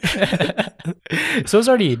movie. So it was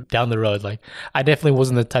already down the road. Like, I definitely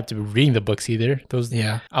wasn't the type to be reading the books either.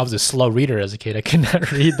 I was a slow reader as a kid. I could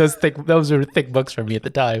not read those were thick books for me at the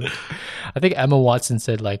time. I think Emma Watson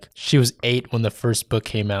said like she was 8 when the first book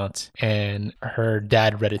came out, and her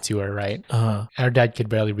dad read it to her, right? And her dad could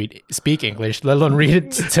barely speak English, let alone read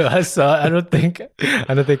it to us. So I don't think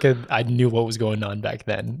I knew what was going on back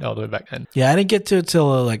then, all the way back then. Yeah, I didn't get to it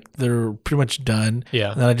till like they're pretty much done.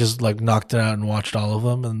 Yeah. And then I just like knocked it out and watched all of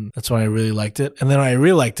them, and that's when I really liked it. And then when I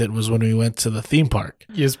really liked it was when we went to the theme park.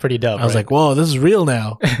 It was pretty dope. I was like, whoa, this is real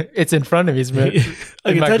now. It's in front of me.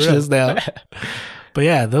 I can touch this now. But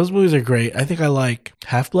yeah, those movies are great. I think I like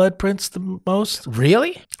Half-Blood Prince the most.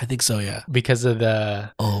 Really? I think so, yeah. Because of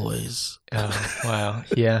the... Always. Oh, wow.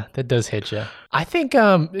 Yeah, that does hit you. I think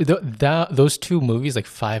those two movies, like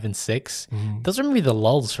 5 and 6, those are maybe the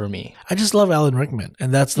lulls for me. I just love Alan Rickman,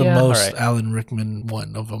 and that's the most right. Alan Rickman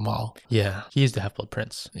one of them all. Yeah, he used to Half-Blood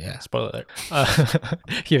Prince. Yeah. Spoiler alert.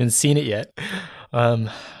 You haven't seen it yet.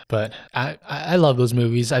 But I love those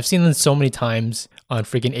movies. I've seen them so many times on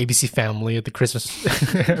freaking ABC Family at the Christmas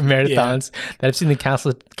marathons that I've seen them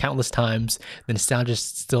countless times. The nostalgia's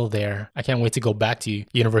still there. I can't wait to go back to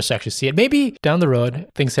Universal to actually see it. Maybe down the road,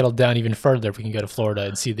 things settle down even further. We can go to Florida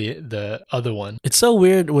and see the other one. It's so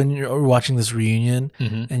weird when you're watching this reunion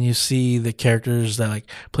and you see the characters that like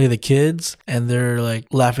play the kids and they're like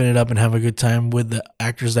laughing it up and having a good time with the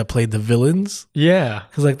actors that played the villains. Yeah.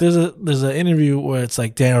 Because like there's an interview where it's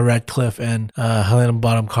like Daniel Radcliffe and Helena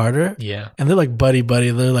Bonham Carter. Yeah. And they're like buddy.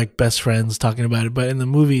 They're like best friends talking about it. But in the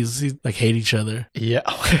movies, they like hate each other. Yeah.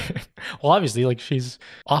 Well, obviously, like she's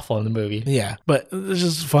awful in the movie. Yeah. But it's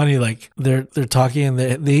just funny. Like they're talking and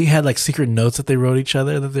they had like secret notes that they wrote each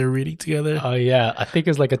other that they were reading together. Oh, yeah. I think it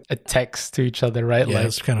was like a text to each other, right? Yeah, like,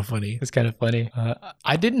 it's kind of funny. It's kind of funny.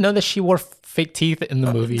 I didn't know that she wore fake teeth in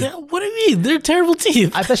the movie. What do you mean? They're terrible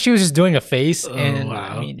teeth. I thought she was just doing a face. Wow.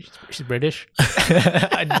 I mean, she's British.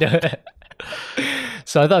 I know.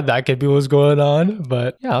 So I thought that could be what was going on,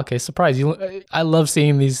 but yeah, okay, surprise. I love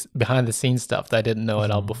seeing these behind the scenes stuff that I didn't know at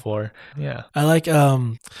all before. Yeah. I like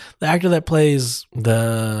the actor that plays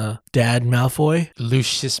the dad Malfoy.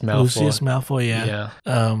 Lucius Malfoy, yeah.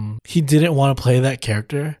 He didn't want to play that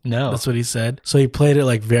character. No. That's what he said. So he played it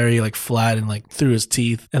like very like flat and like through his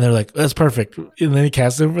teeth. And they're like, that's perfect. And then he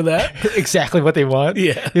cast him for that. Exactly what they want.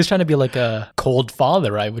 Yeah. He was trying to be like a cold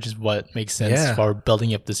father, right? Which is what makes sense for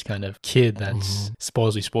building up this kind of kid that's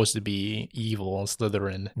supposedly supposed to be evil and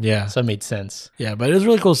Slytherin. Yeah. So it made sense. Yeah, but it was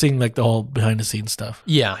really cool seeing like the whole behind the scenes stuff.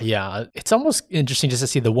 Yeah. It's almost interesting just to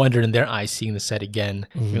see the wonder in their eyes seeing the set again,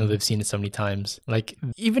 even though they've seen it so many times. Like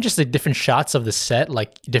even just the different shots of the set,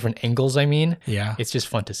 like different angles, I mean. Yeah. It's just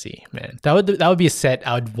fun to see, man. That would be a set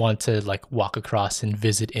I would want to like walk across and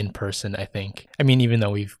visit in person, I think. I mean, even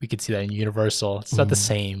though we could see that in Universal, it's not the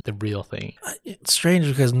same, the real thing. It's strange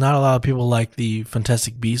because not a lot of people like the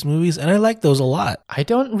Fantastic Beasts movies, and I like those a lot. I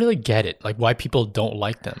don't really get it, like why people don't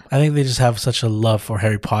like them. I think they just have such a love for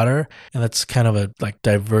Harry Potter, and that's kind of a like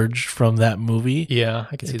diverged from that movie. Yeah,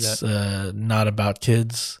 I can see It's that. not about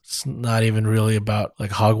kids. It's not even really about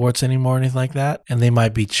like Hogwarts anymore or anything like that. And they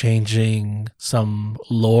might be changing some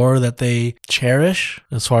lore that they cherish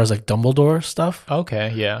as far as like Dumbledore stuff.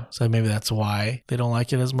 Okay, yeah. So maybe that's why they don't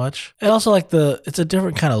like it as much. And also like it's a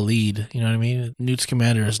different kind of lead. You know what I mean? Newt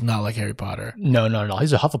Scamander is not like Harry Potter. No.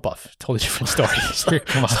 He's a Hufflepuff. Totally different story.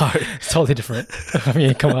 Come on. Sorry. It's totally different. I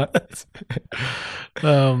mean, come on.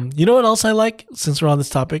 You know what else I like since we're on this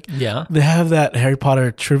topic? Yeah. They have that Harry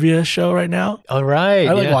Potter trivia show right now. All right.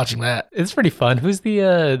 I like watching that. It's pretty fun. Who's the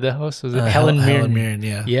host? Was it Helen Mirren? Helen Mirren,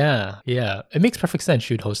 yeah. Yeah. It makes perfect sense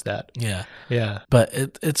she'd host that. Yeah. But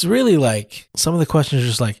it's really like some of the questions are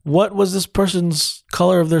just like, what was this person's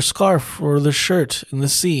color of their scarf or their shirt in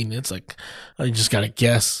this scene? It's like, you just gotta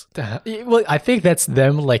guess. Well, I think that's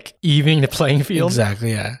them like evening the playing field.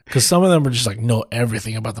 Exactly, yeah. Because some of them are just like know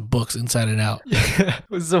everything about the books inside and out. It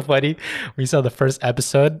was so funny. We saw the first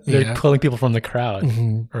episode. They're pulling people from the crowd,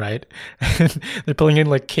 right? They're pulling in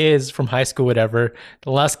like kids from high school, whatever.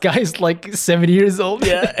 The last guy's like 70 years old.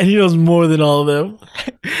 Yeah, and he knows more than all of them.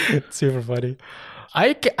 Super funny.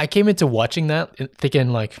 I came into watching that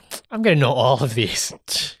thinking like, I'm going to know all of these.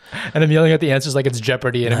 And I'm yelling at the answers like it's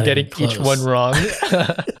Jeopardy and I'm getting each one wrong.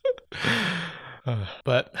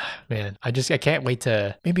 But man, I can't wait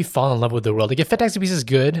to maybe fall in love with the world. Like if Fantastic Beasts is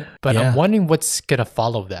good, but Yeah. I'm wondering what's gonna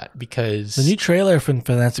follow that because The new trailer for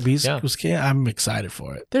Fantastic Beasts Yeah. I'm excited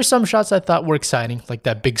for it. there's some shots I thought were exciting, like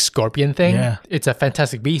that big scorpion thing. Yeah. It's a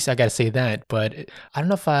Fantastic Beast, I gotta say that. But I don't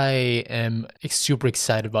know if I am super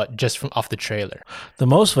excited about just from off the trailer. The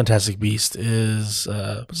most Fantastic Beast is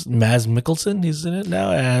Mads Mikkelsen. He's in it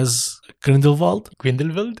now as Grindelwald.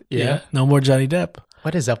 Grindelwald? No more Johnny Depp.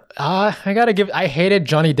 What is up? I hated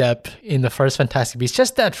Johnny Depp in the first Fantastic Beasts.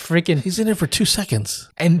 Just that freaking, He's in it for 2 seconds.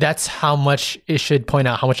 and that's how much it should point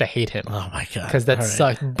out how much I hate him. Oh my God. Because that All right.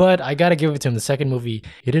 sucked. But I gotta give it to him. The second movie,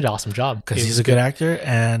 he did an awesome job. Because he's a good actor,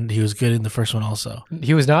 and he was good in the first one also.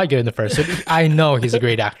 He was not good in the first. So I know he's a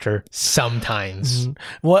great actor sometimes.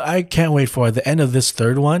 What I can't wait for, at the end of this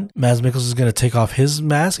third one, Mads Mikkelsen is going to take off his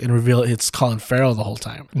mask and reveal it's Colin Farrell the whole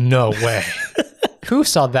time. No way. Who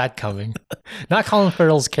saw that coming? Not Colin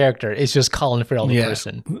Farrell's character. It's just Colin Farrell, the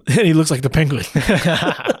person. And he looks like the Penguin.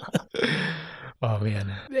 Oh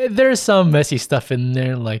man, there's some messy stuff in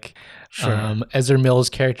there, like Ezra Miller's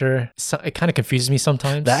character. It kind of confuses me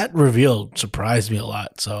sometimes. That reveal surprised me a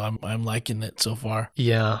lot, so I'm liking it so far.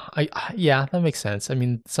 Yeah, yeah, that makes sense. I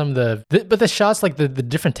mean, some of but the shots, like the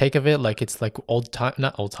different take of it, like it's like old time,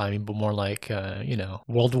 not old timey, but more like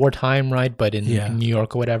World War time, right? But in New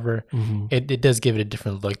York or whatever, it does give it a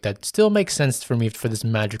different look that still makes sense for me for this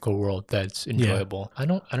magical world that's enjoyable. I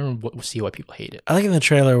don't see why people hate it. I like in the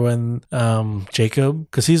trailer when Jacob,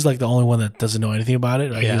 because he's like the only one that doesn't know anything about it.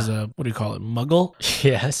 Right? Yeah. He's a, what do you call it, muggle?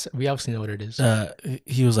 Yes, we obviously know what it is.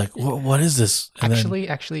 He was like, what is this? And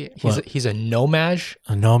Actually, he's a nomage.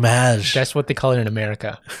 a nomage. That's what they call it in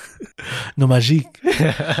America. Nomagique.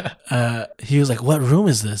 He was like, what room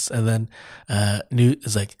is this? And then Newt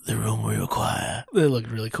is like, the room we require. They looked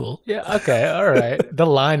really cool. Yeah, okay, all right. The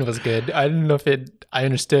line was good. I don't know if I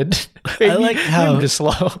understood. I like how just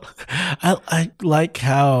slow. I like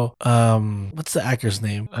how what's the actor's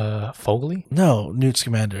name? Foley? No, Newt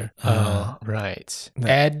Scamander. Oh, right.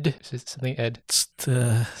 Ed. Is it something Ed? It's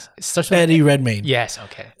It starts with Eddie Redmayne. Yes,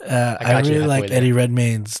 okay. I got you really halfway like there. Eddie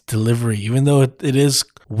Redmayne's delivery, even though it is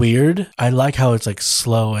weird. I like how it's like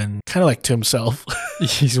slow and kind of like to himself.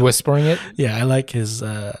 He's whispering it. Yeah, I like his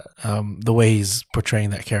the way he's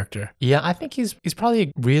portraying that character. Yeah, I think he's probably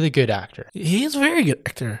a really good actor. He is a very good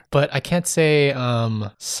actor. But I can't say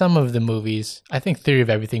some of the movies. I think Theory of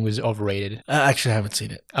Everything was overrated. Actually, I haven't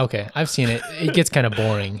seen it. Okay, I've seen it. It gets kind of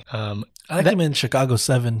boring. I like him in Chicago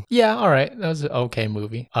 7. Yeah, all right. That was an okay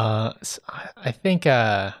movie. I think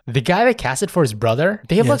the guy they casted for his brother,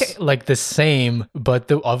 they look like the same, but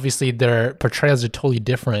obviously their portrayals are totally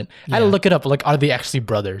different. I had to look it up. Like, are they actually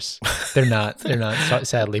brothers? They're not. They're not.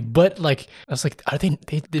 Sadly, but like, I was like, are they?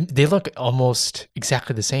 They look almost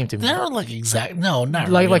exactly the same to me. They don't look exact. No, not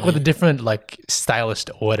Like really. with a different like stylist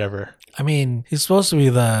or whatever. I mean, he's supposed to be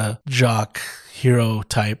the jock hero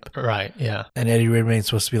type. Right. Yeah. And Eddie Redmayne's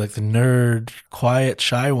supposed to be like the nerd, quiet,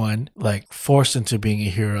 shy one, like forced into being a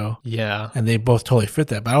hero. Yeah. And they both totally fit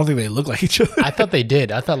that, but I don't think they look like each other. I thought they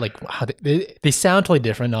did. I thought like, wow, they sound totally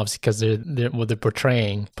different, obviously, because they're what they're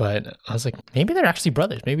portraying. But I was like, maybe they're actually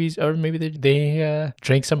brothers. Maybe they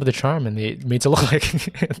drank some of the charm and they made to look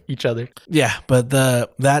like each other. Yeah, but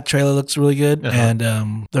that trailer looks really good, and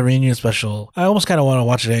the reunion special, I almost kind of want to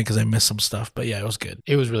watch it again because I missed some stuff. But yeah, it was good.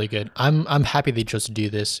 It was really good. I'm happy they chose to do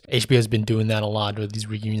this. HBO has been doing that a lot with these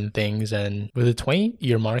reunion things, and with the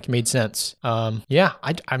 20-year mark, it made sense. Yeah,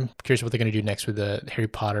 I'm curious what they're gonna do next with the Harry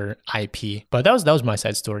Potter IP. But that was my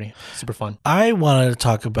side story. Super fun. I wanted to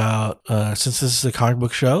talk about since this is a comic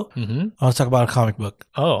book show, I want to talk about a comic book.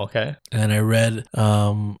 Oh, okay. And I read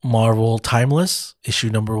Marvel Timeless issue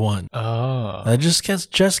number 1. Oh, It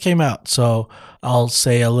just came out, so I'll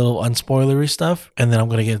say a little unspoilery stuff, and then I'm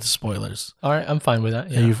gonna get into spoilers. all right. I'm fine with that.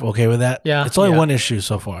 Are Yeah. you okay with that? Yeah, It's only yeah. one issue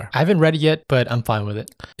so far. I haven't read it yet, but I'm fine with it.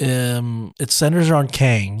 It centers on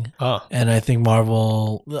Kang. Oh, And I think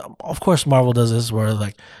Marvel, of course, Marvel does this where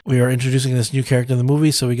like we are introducing this new character in the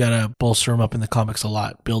movie, so we gotta bolster him up in the comics a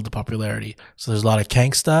lot, build the popularity. So there's a lot of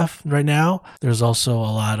Kang stuff right now. There's also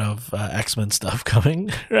a lot of X-Men stuff coming,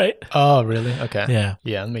 right? oh, really? Okay. Yeah.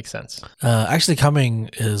 Yeah, that makes sense. Actually, coming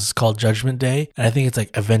is called Judgment Day, and I think it's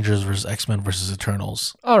like Avengers versus X-Men versus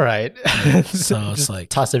Eternals. All right. So it's like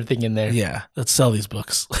toss everything in there. yeah, let's sell these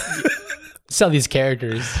books. Sell these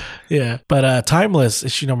characters. Yeah. But Timeless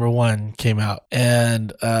issue number 1 came out,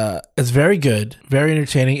 and it's very good, very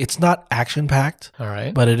entertaining. It's not action packed. All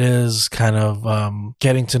right. But it is kind of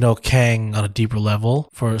getting to know Kang on a deeper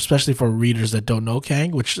level, especially for readers that don't know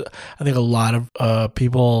Kang, which I think a lot of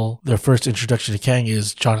people, their first introduction to Kang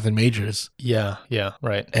is Jonathan Majors. Yeah,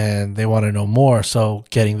 right. And they want to know more. So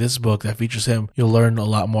getting this book that features him, you'll learn a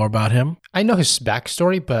lot more about him. I know his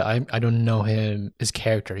backstory, but I don't know his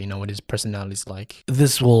character, what his personality is like.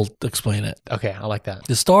 This will explain it. Okay, I like that.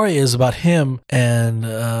 The story is about him and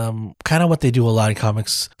kind of what they do a lot in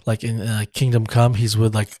comics, like in Kingdom Come. He's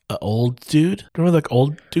with like an old dude. Remember like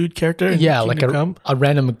old dude character? Yeah, like a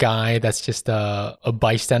random guy that's just a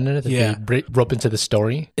bystander that they rope into the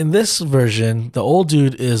story. In this version, the old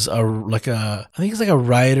dude is I think he's like a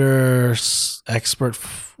writer expert,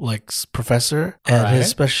 like professor, and his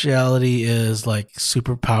speciality is like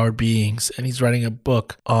super powered beings, and he's writing a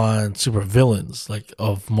book on super villains like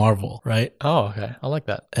of Marvel, right? Oh, okay, I like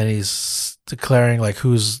that. And he's declaring like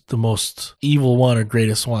who's the most evil one or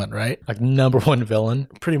greatest one, right? Like number one villain,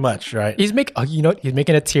 pretty much, right? He's making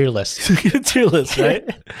a tier list. He's making a tier list, right?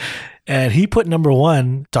 And he put number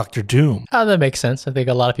 1 Dr. Doom. Oh, that makes sense. I think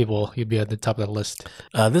a lot of people, he'd be at the top of the list.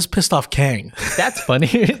 This pissed off Kang. That's funny.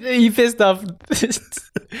 He pissed off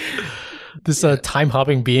this time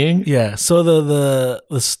hopping being. Yeah. So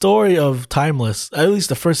the story of Timeless, at least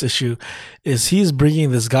the first issue, is he's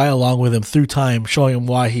bringing this guy along with him through time, showing him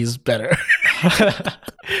why he's better.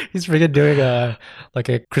 He's freaking doing a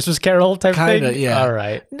Christmas Carol type thing. Yeah. All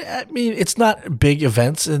right. I mean, it's not big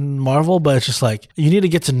events in Marvel, but it's just like you need to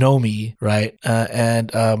get to know me, right?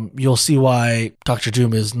 And you'll see why Dr.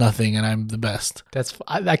 Doom is nothing and I'm the best.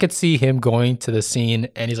 I could see him going to the scene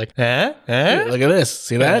and he's like, Look at this.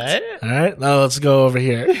 See that? All right. Now let's go over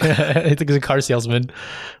here. He thinks he's a car salesman.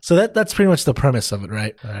 So that's pretty much the premise of it,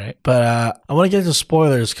 right? All right. But I want to get into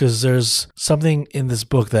spoilers because there's something in this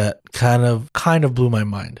book that kind of blew my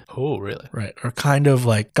mind. Oh, really? Right. Or kind of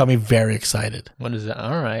like got me very excited. What is that?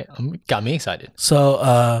 All right. Got me excited.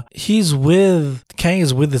 So Kang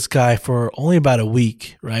is with this guy for only about a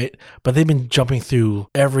week, right? But they've been jumping through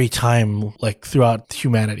every time, like throughout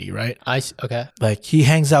humanity, right? Okay. Like he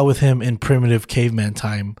hangs out with him in primitive caveman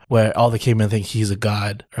time where all the cavemen think he's a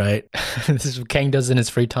god, right? This is what Kang does in his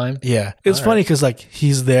free time? Yeah. It's funny because like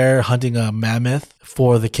he's there hunting a mammoth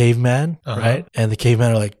for the caveman, right? And the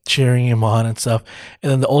cavemen are like cheering him on and stuff.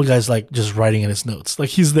 And then the old guy's like just writing in his notes. Like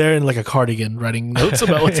he's there in like a cardigan writing notes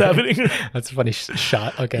about what's happening. That's a funny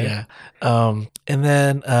shot. Okay. Yeah. And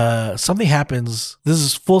then something happens. This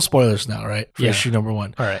is full spoilers now, right? For issue number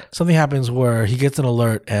 1. All right. Something happens where he gets an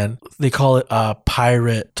alert and they call it a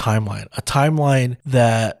pirate timeline. A timeline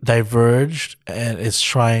that diverged and is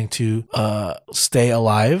trying to stay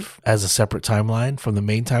alive as a separate timeline from the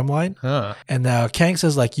main timeline. And now Kang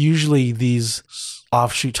says like usually these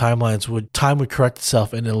offshoot timelines time would correct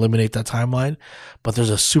itself and eliminate that timeline, but there's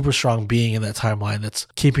a super strong being in that timeline that's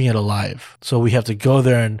keeping it alive. So we have to go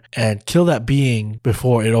there and kill that being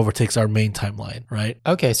before it overtakes our main timeline, right?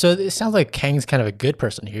 Okay, so it sounds like Kang's kind of a good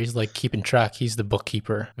person here. He's like keeping track. He's the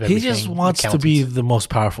bookkeeper of everything. He just wants to be the most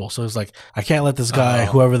powerful. So it's like, I can't let this guy,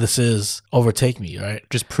 whoever this is, overtake me, right?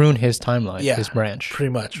 Just prune his timeline, his branch.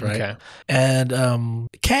 Pretty much, right? Okay. And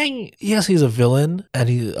Kang, yes, he's a villain, and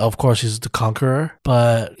he's the conqueror,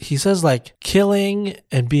 but he says like killing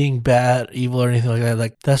and being bad, evil, or anything like that,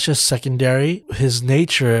 like that's just secondary. His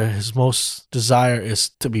nature, his most desire is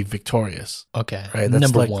to be victorious. Okay. Right. That's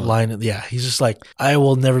number like one. line. Yeah. He's just like, I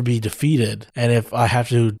will never be defeated. And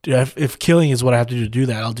if killing is what I have to do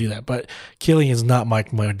that, I'll do that. But killing is not my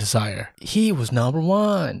desire. He was number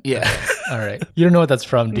 1. Yeah. All right. You don't know what that's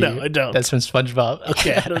from, do you? No, I don't. That's from SpongeBob.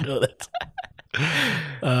 Okay. I don't know that.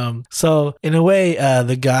 So in a way,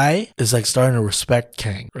 the guy is like starting to respect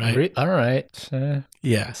Kang, right? All right.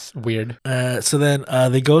 Yes. Weird. So then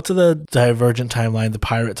they go to the divergent timeline, the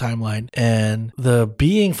pirate timeline, and the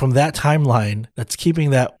being from that timeline that's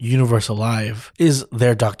keeping that universe alive is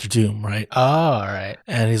their Dr. Doom, right? Oh, all right.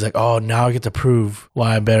 And he's like, oh, now I get to prove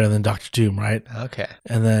why I'm better than Dr. Doom, right? Okay.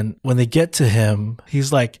 And then when they get to him,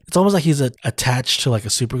 he's like, it's almost like he's attached to like a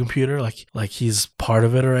supercomputer, like he's part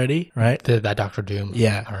of it already, right? That Dr. Doom.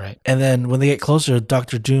 Yeah. All right. And then when they get closer,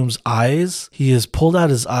 Dr. Doom's eyes, he has pulled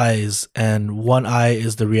out his eyes, and one eye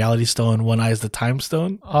is the reality stone, one eye is the time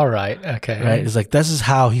stone. All right. Okay. Right? It's like, this is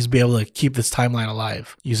how he's be able to keep this timeline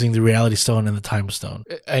alive using the reality stone and the time stone.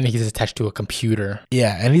 And he's attached to a computer.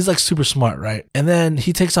 Yeah. And he's like super smart, right? And then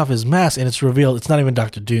he takes off his mask and it's revealed it's not even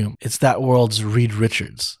Dr. Doom. It's that world's Reed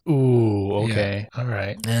Richards. Ooh, okay. Yeah. All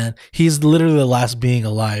right. And he's literally the last being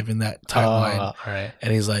alive in that timeline. All right.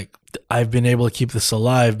 And he's like, I've been able to keep this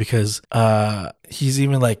alive because he's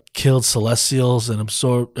even like killed Celestials and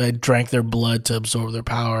I drank their blood to absorb their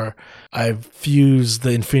power. I've fused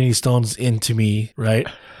the Infinity Stones into me, right?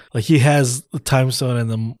 Like he has the Time Stone and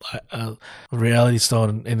the Reality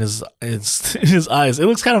Stone in his in his eyes. It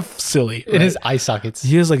looks kind of silly. In his eye sockets.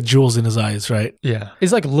 He has like jewels in his eyes, right? Yeah.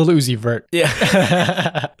 It's like Lil Uzi Vert.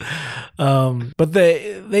 Yeah. But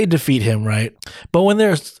they defeat him, right? But when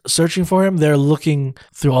they're searching for him, they're looking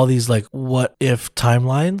through all these like what if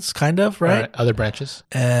timelines, kind of, right? Other branches.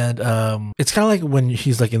 And it's kind of like when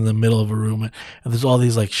he's like in the middle of a room and there's all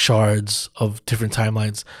these like shards of different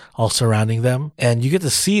timelines all surrounding them, and you get to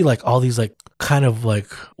see like all these like kind of like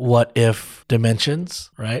what if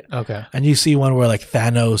dimensions, right? Okay. And you see one where like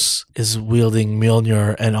Thanos is wielding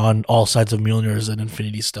Mjolnir, and on all sides of Mjolnir is an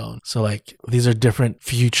Infinity Stone. So like these are different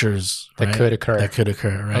futures That could occur.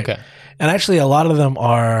 Right? Okay. And actually, a lot of them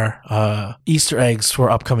are Easter eggs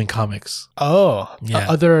for upcoming comics. Oh, Yeah.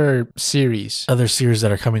 Other series. Other series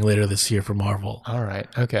that are coming later this year for Marvel. All right.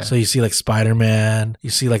 Okay. So you see like Spider-Man,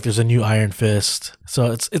 you see like there's a new Iron Fist.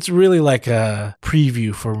 So it's really like a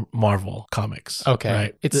preview for Marvel comics. Okay.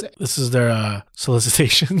 Right? It's- This is their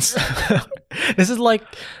solicitations. This is like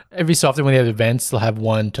every so often when they have events, they'll have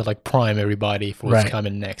one to like prime everybody for what's Right.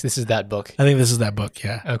 coming next. This is that book. I think this is that book,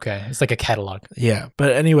 yeah. Okay. It's like a catalog. Yeah,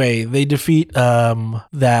 but anyway, they defeat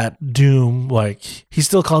that Doom. Like he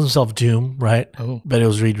still calls himself Doom, right? Oh. But it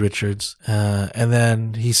was Reed Richards. And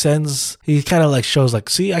then he kind of like shows like,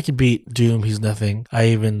 see, I can beat Doom. He's nothing. I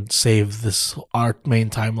even saved our main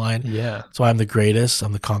timeline. Yeah. So I'm the greatest.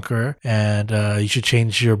 I'm the conqueror, and you should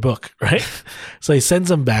change your book, right? So he sends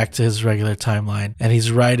him back to his regular timeline, and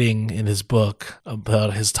he's writing in his book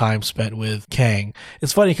about his time spent with Kang.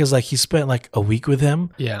 It's funny because like he spent like a week with him.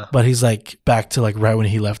 Yeah. But he's like back to like right when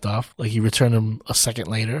he left off. Like he returned him a second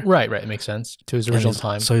later. Right. It makes sense to his original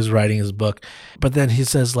time. So he's writing his book. But then he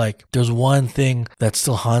says like, there's one thing that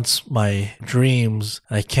still haunts my dreams,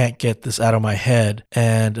 and I can't get this out of my head.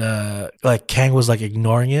 And like Kang was like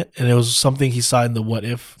ignoring it, and it was something he saw in the what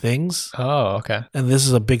if things. Oh, okay. And this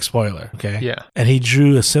is a big spoiler, okay? Yeah. And he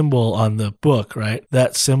drew a symbol on the book, right?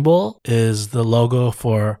 That symbol is the logo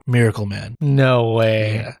for Miracle Man. No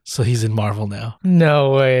way. Yeah. So he's in Marvel now.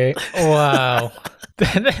 No way. Wow.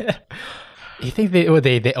 You think they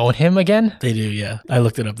own him again? They do, yeah. I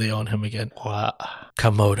looked it up. They own him again. Wow.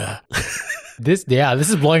 Komoda. This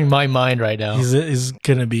is blowing my mind right now. He's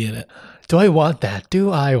gonna be in it. Do I want that? Do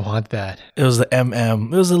I want that? It was the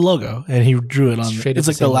MM. It was the logo, and he drew it on. Straight It's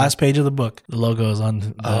up like the the same last page of the book. The logo is on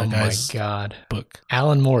the Oh my guy's god. book.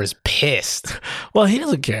 Alan Moore is pissed. Well, he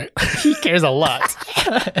doesn't care. He cares a lot.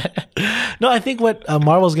 No, I think what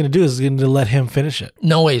Marvel's gonna do is going to let him finish it.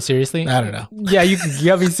 No way, seriously? I don't know. Yeah, you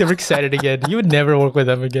got me super excited again. You would never work with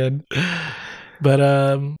them again. But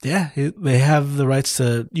yeah, they have the rights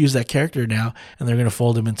to use that character now, and they're gonna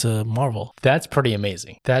fold him into Marvel. That's pretty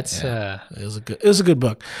amazing. That's It was a good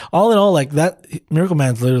book. All in all, like that Miracle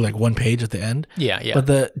Man's literally like one page at the end. yeah. But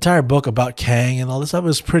the entire book about Kang and all this stuff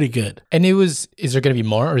is pretty good. And is there going to be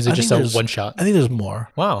more, or is it I just think a there's- one shot? I think there's more.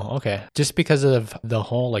 Wow. Okay. Just because of the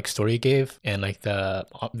whole like story it gave and like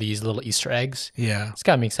these little Easter eggs, Yeah. it's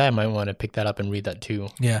got me excited. I might want to pick that up and read that too.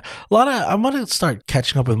 Yeah. I'm gonna start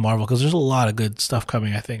catching up with Marvel because there's a lot of good stuff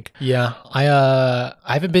coming, I think. Yeah, I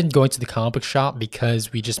haven't been going to the comic book shop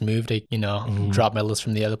because we just moved. I dropped my list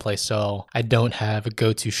from the other place, so I don't have a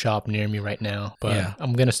go-to shop near me right now. But Yeah.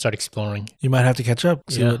 I'm gonna start exploring. You might have to catch up,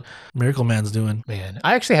 see Yeah. what Miracle Man's doing. Man,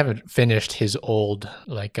 I actually haven't finished his old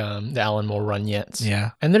the Alan Moore run yet.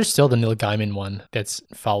 Yeah. And there's still the Neil Gaiman one that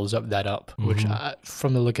follows that up, which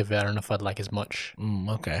from the look of it, I don't know if I'd like as much.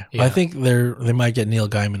 Okay. Yeah. I think they might get Neil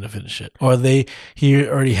Gaiman to finish it, or he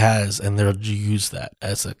already has, and they'll use that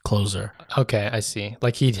as a closer. Okay, I see.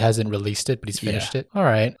 Like he hasn't released it, but he's finished Yeah. it. All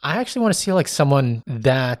right. I actually want to see like someone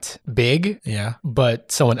that big, Yeah.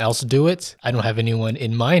 but someone else do it. I don't have anyone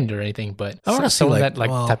in mind or anything, but I wanna see, someone like, that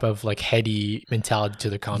like well- type of like heady mentality to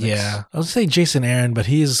their comics. Yeah. I was saying Jason Aaron, but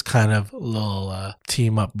he's kind of a little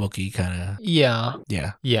team up booky kind of. Yeah.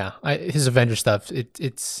 Yeah. Yeah. His Avenger stuff,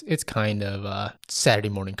 it's kind of Saturday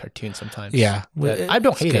morning cartoon sometimes. Yeah. But I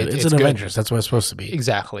don't hate good. it. It's an good. Avengers. That's what it's supposed to be.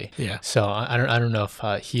 Exactly. Yeah. So I don't know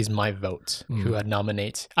if he's my vote who I'd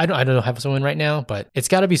nominate. I don't have someone right now, but it's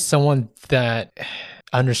got to be someone that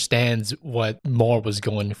understands what Moore was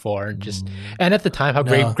going for. And at the time, how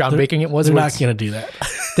great groundbreaking it was. They're not gonna do that.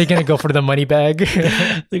 They're gonna go for the money bag.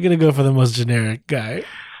 They're gonna go for the most generic guy.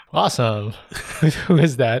 Awesome. Who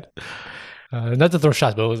is that? Not to throw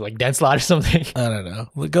shots, but it was like Dan Slott or something. I don't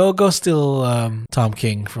know. Go steal Tom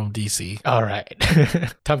King from DC. All right.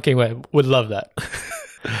 Tom King would love that.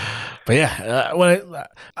 But yeah,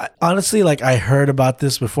 I honestly, like, I heard about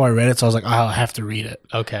this before I read it, so I was like, I'll have to read it.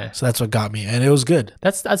 Okay. So that's what got me, and it was good.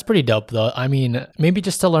 That's pretty dope, though. I mean, maybe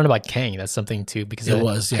just to learn about Kang, that's something too, because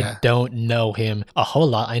I don't know him a whole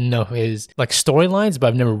lot. I know his like storylines, but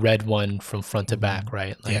I've never read one from front to back,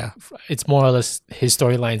 right? Like, it's more or less his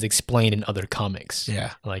storylines explained in other comics.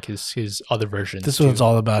 Yeah, like his other versions. This one's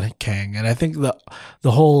all about Kang, and I think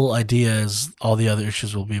the whole idea is all the other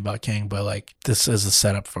issues will be about Kang, but like this is a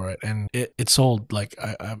setup for it, and it sold. Like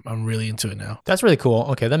I'm really into it now. That's really cool.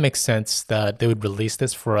 Okay, that makes sense that they would release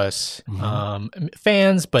this for us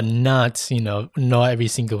fans, but not know every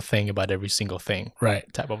single thing about every single thing.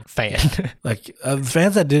 Right, type of fan. Like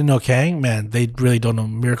fans that didn't know Kang, man, they really don't know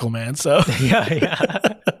Miracle Man. So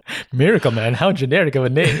yeah. Miracle Man, how generic of a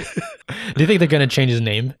name. Do you think they're going to change his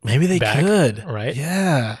name? Maybe they could. Right?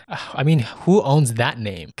 Yeah. I mean, who owns that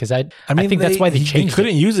name? Because I think that's why they changed it. They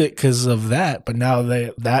couldn't use it because of that, but now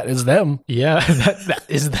that is them. Yeah, that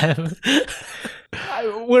is them.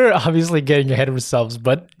 We're obviously getting ahead of ourselves,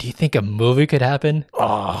 but do you think a movie could happen?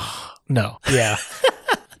 Oh, no. Yeah.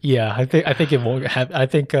 Yeah, I think it won't have. I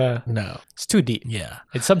think no, it's too deep. Yeah,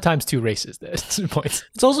 it's sometimes too racist at this point.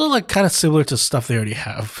 It's also like kind of similar to stuff they already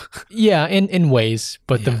have. Yeah, in ways,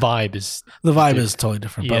 but the vibe is totally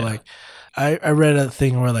different. But like, I read a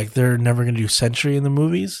thing where like they're never gonna do Sentry in the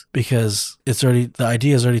movies because the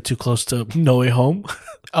idea is already too close to No Way Home.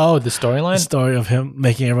 Oh, the storyline? The story of him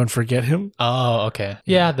making everyone forget him. Oh, okay.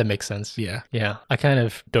 Yeah, that makes sense. Yeah. Yeah. I kind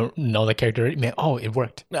of don't know the character. Man, it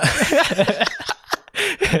worked.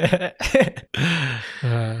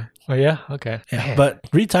 Well, yeah, okay. Yeah, but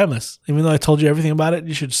read Timeless. Even though I told you everything about it,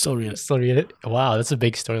 you should still read it. Still read it? Wow, that's a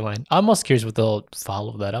big storyline. I'm most curious what they'll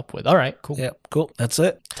follow that up with. All right, cool. Yeah, cool. That's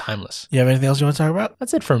it. Timeless. You have anything else you want to talk about?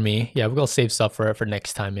 That's it for me. Yeah, we're going to save stuff for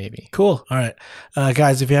next time, maybe. Cool. All right.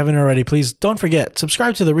 Guys, if you haven't already, please don't forget,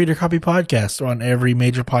 subscribe to the Reader Copy Podcast on every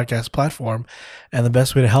major podcast platform. And the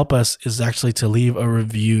best way to help us is actually to leave a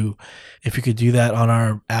review. If you could do that on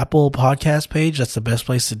our Apple podcast page, that's the best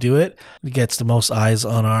place to do it. It gets the most eyes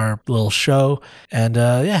on our little show. And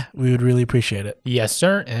we would really appreciate it. Yes,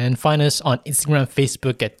 sir. And find us on Instagram,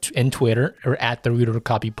 Facebook, and Twitter, or at the Reader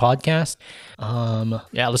Copy Podcast.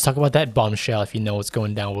 Let's talk about that bombshell if you know what's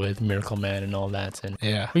going down with Miracle Man and all that. And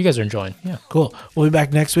what you guys are enjoying. Yeah. Cool. We'll be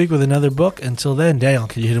back next week with another book. Until then, Daniel,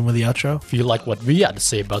 can you hit him with the outro? If you like what we had to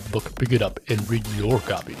say about the book, pick it up and read your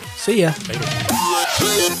copy. See ya. Later.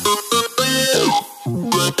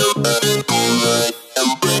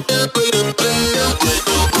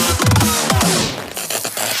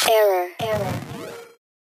 Error.